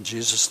week. In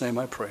Jesus' name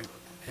I pray.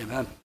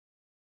 Amen.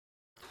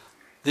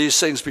 These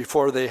things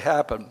before they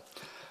happen.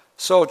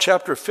 So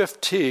chapter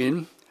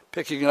 15,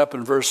 picking up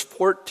in verse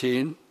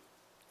 14,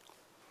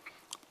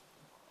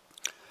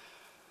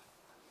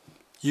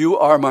 you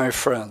are my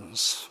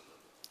friends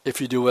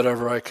if you do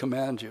whatever I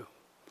command you.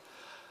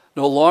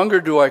 No longer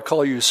do I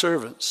call you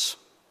servants,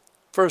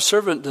 for a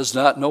servant does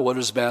not know what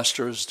his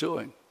master is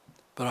doing,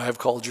 but I have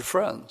called you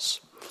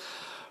friends.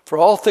 For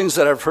all things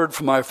that I've heard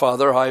from my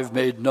Father I have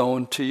made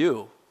known to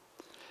you.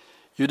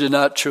 You did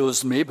not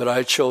choose me, but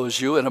I chose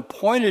you and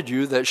appointed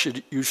you that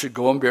you should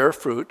go and bear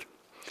fruit,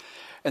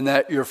 and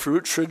that your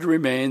fruit should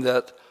remain,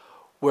 that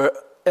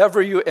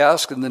wherever you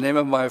ask in the name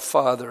of my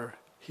Father,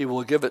 he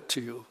will give it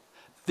to you.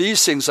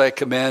 These things I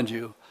command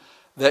you,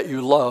 that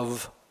you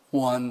love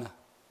one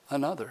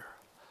another.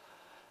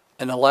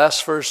 And the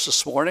last verse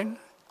this morning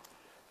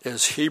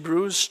is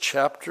Hebrews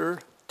chapter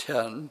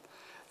 10.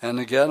 And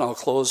again, I'll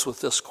close with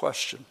this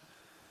question.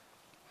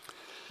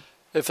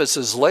 If it's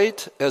as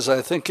late as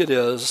I think it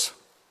is,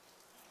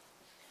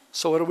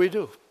 so what do we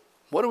do?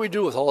 What do we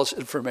do with all this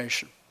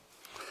information?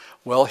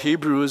 Well,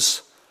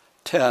 Hebrews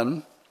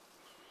 10,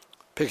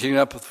 picking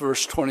up with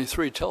verse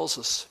 23, tells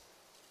us.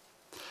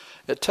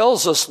 It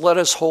tells us, let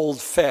us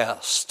hold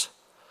fast.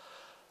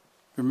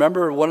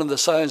 Remember, one of the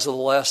signs of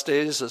the last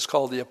days is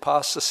called the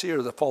apostasy,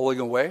 or the falling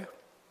away.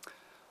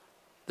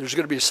 There's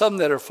going to be some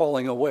that are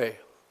falling away.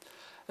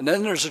 And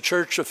then there's the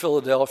church of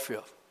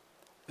Philadelphia.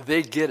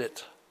 They get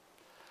it.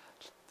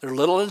 They're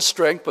little in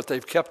strength, but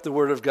they've kept the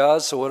word of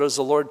God. So what does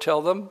the Lord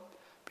tell them?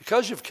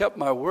 Because you've kept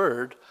my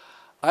word,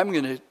 I'm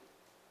going to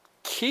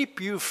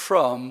keep you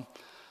from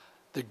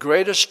the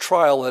greatest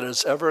trial that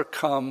has ever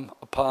come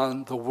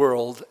upon the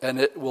world, and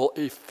it will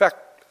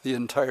affect the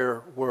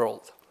entire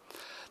world.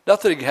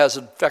 Nothing has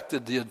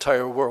affected the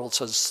entire world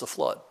since the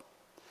flood.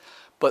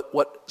 But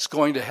what's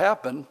going to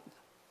happen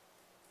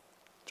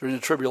during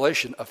the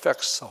tribulation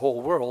affects the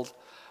whole world.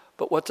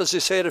 But what does he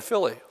say to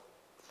Philly?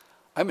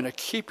 I'm going to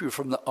keep you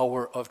from the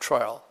hour of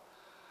trial.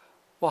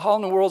 Well, how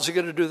in the world is he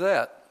going to do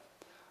that?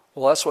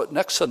 Well, that's what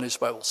next Sunday's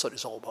Bible study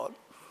is all about.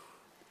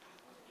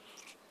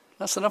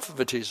 That's enough of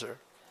a teaser.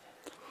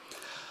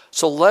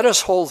 So let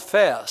us hold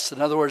fast.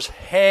 In other words,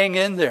 hang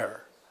in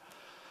there.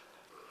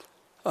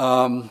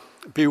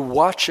 Be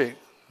watching.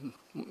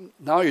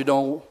 Now you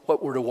know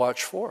what we're to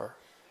watch for.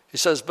 He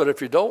says, but if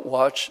you don't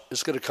watch,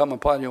 it's going to come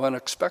upon you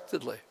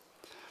unexpectedly.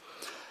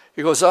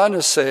 He goes on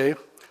to say,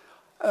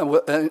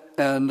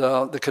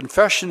 the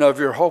confession of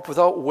your hope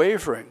without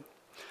wavering.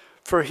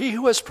 For he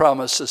who has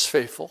promised is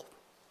faithful.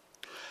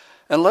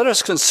 And let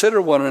us consider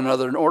one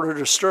another in order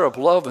to stir up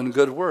love and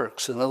good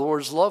works. In other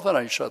words, love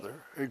on each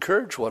other,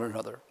 encourage one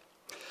another.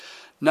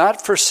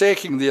 Not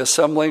forsaking the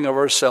assembling of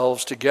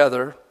ourselves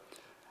together,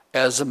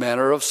 as the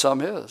manner of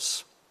some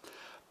is,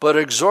 but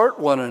exhort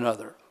one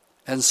another,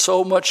 and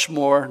so much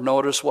more,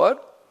 notice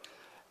what?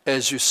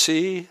 As you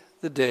see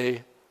the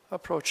day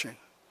approaching.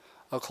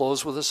 I'll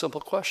close with a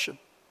simple question.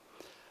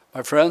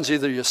 My friends,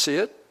 either you see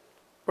it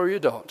or you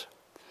don't.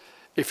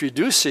 If you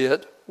do see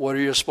it, what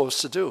are you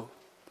supposed to do?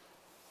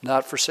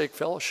 Not forsake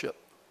fellowship.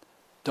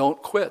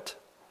 Don't quit.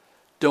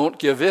 Don't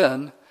give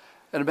in.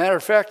 And a matter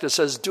of fact, it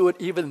says do it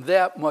even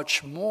that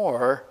much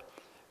more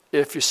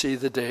if you see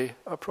the day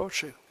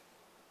approaching.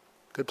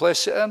 Good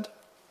place to end?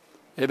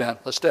 Amen.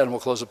 Let's stand and we'll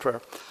close with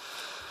prayer.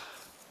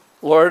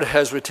 Lord,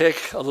 as we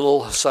take a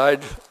little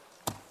side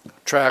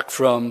track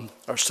from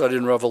our study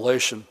in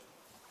Revelation,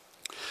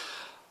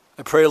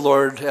 I pray,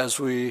 Lord, as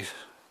we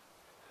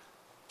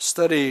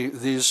study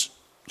these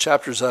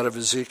chapters out of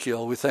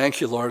Ezekiel, we thank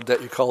you, Lord,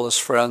 that you call us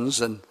friends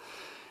and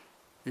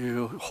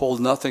you hold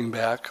nothing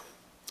back.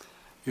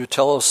 You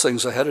tell us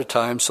things ahead of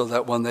time so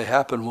that when they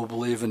happen, we'll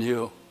believe in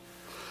you.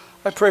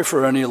 I pray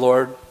for any,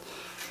 Lord,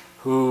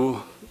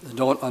 who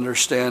don't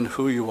understand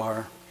who you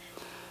are,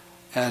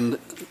 and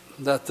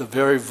that the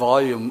very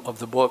volume of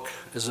the book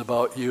is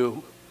about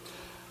you,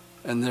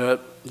 and that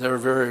their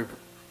very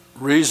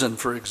reason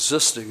for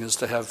existing is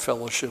to have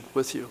fellowship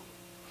with you.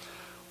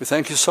 We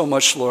thank you so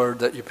much, Lord,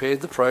 that you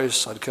paid the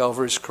price on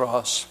Calvary's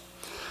cross.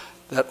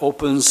 That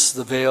opens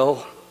the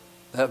veil.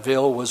 That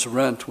veil was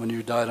rent when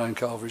you died on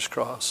Calvary's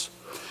cross,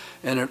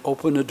 and it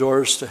opened the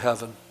doors to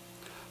heaven.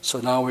 So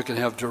now we can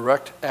have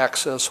direct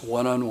access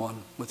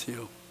one-on-one with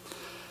you.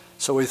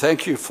 So we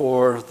thank you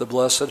for the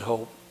blessed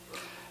hope.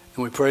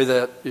 And we pray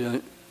that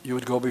you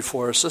would go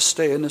before us this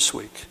day and this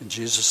week. In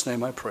Jesus'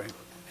 name I pray.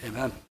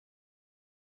 Amen.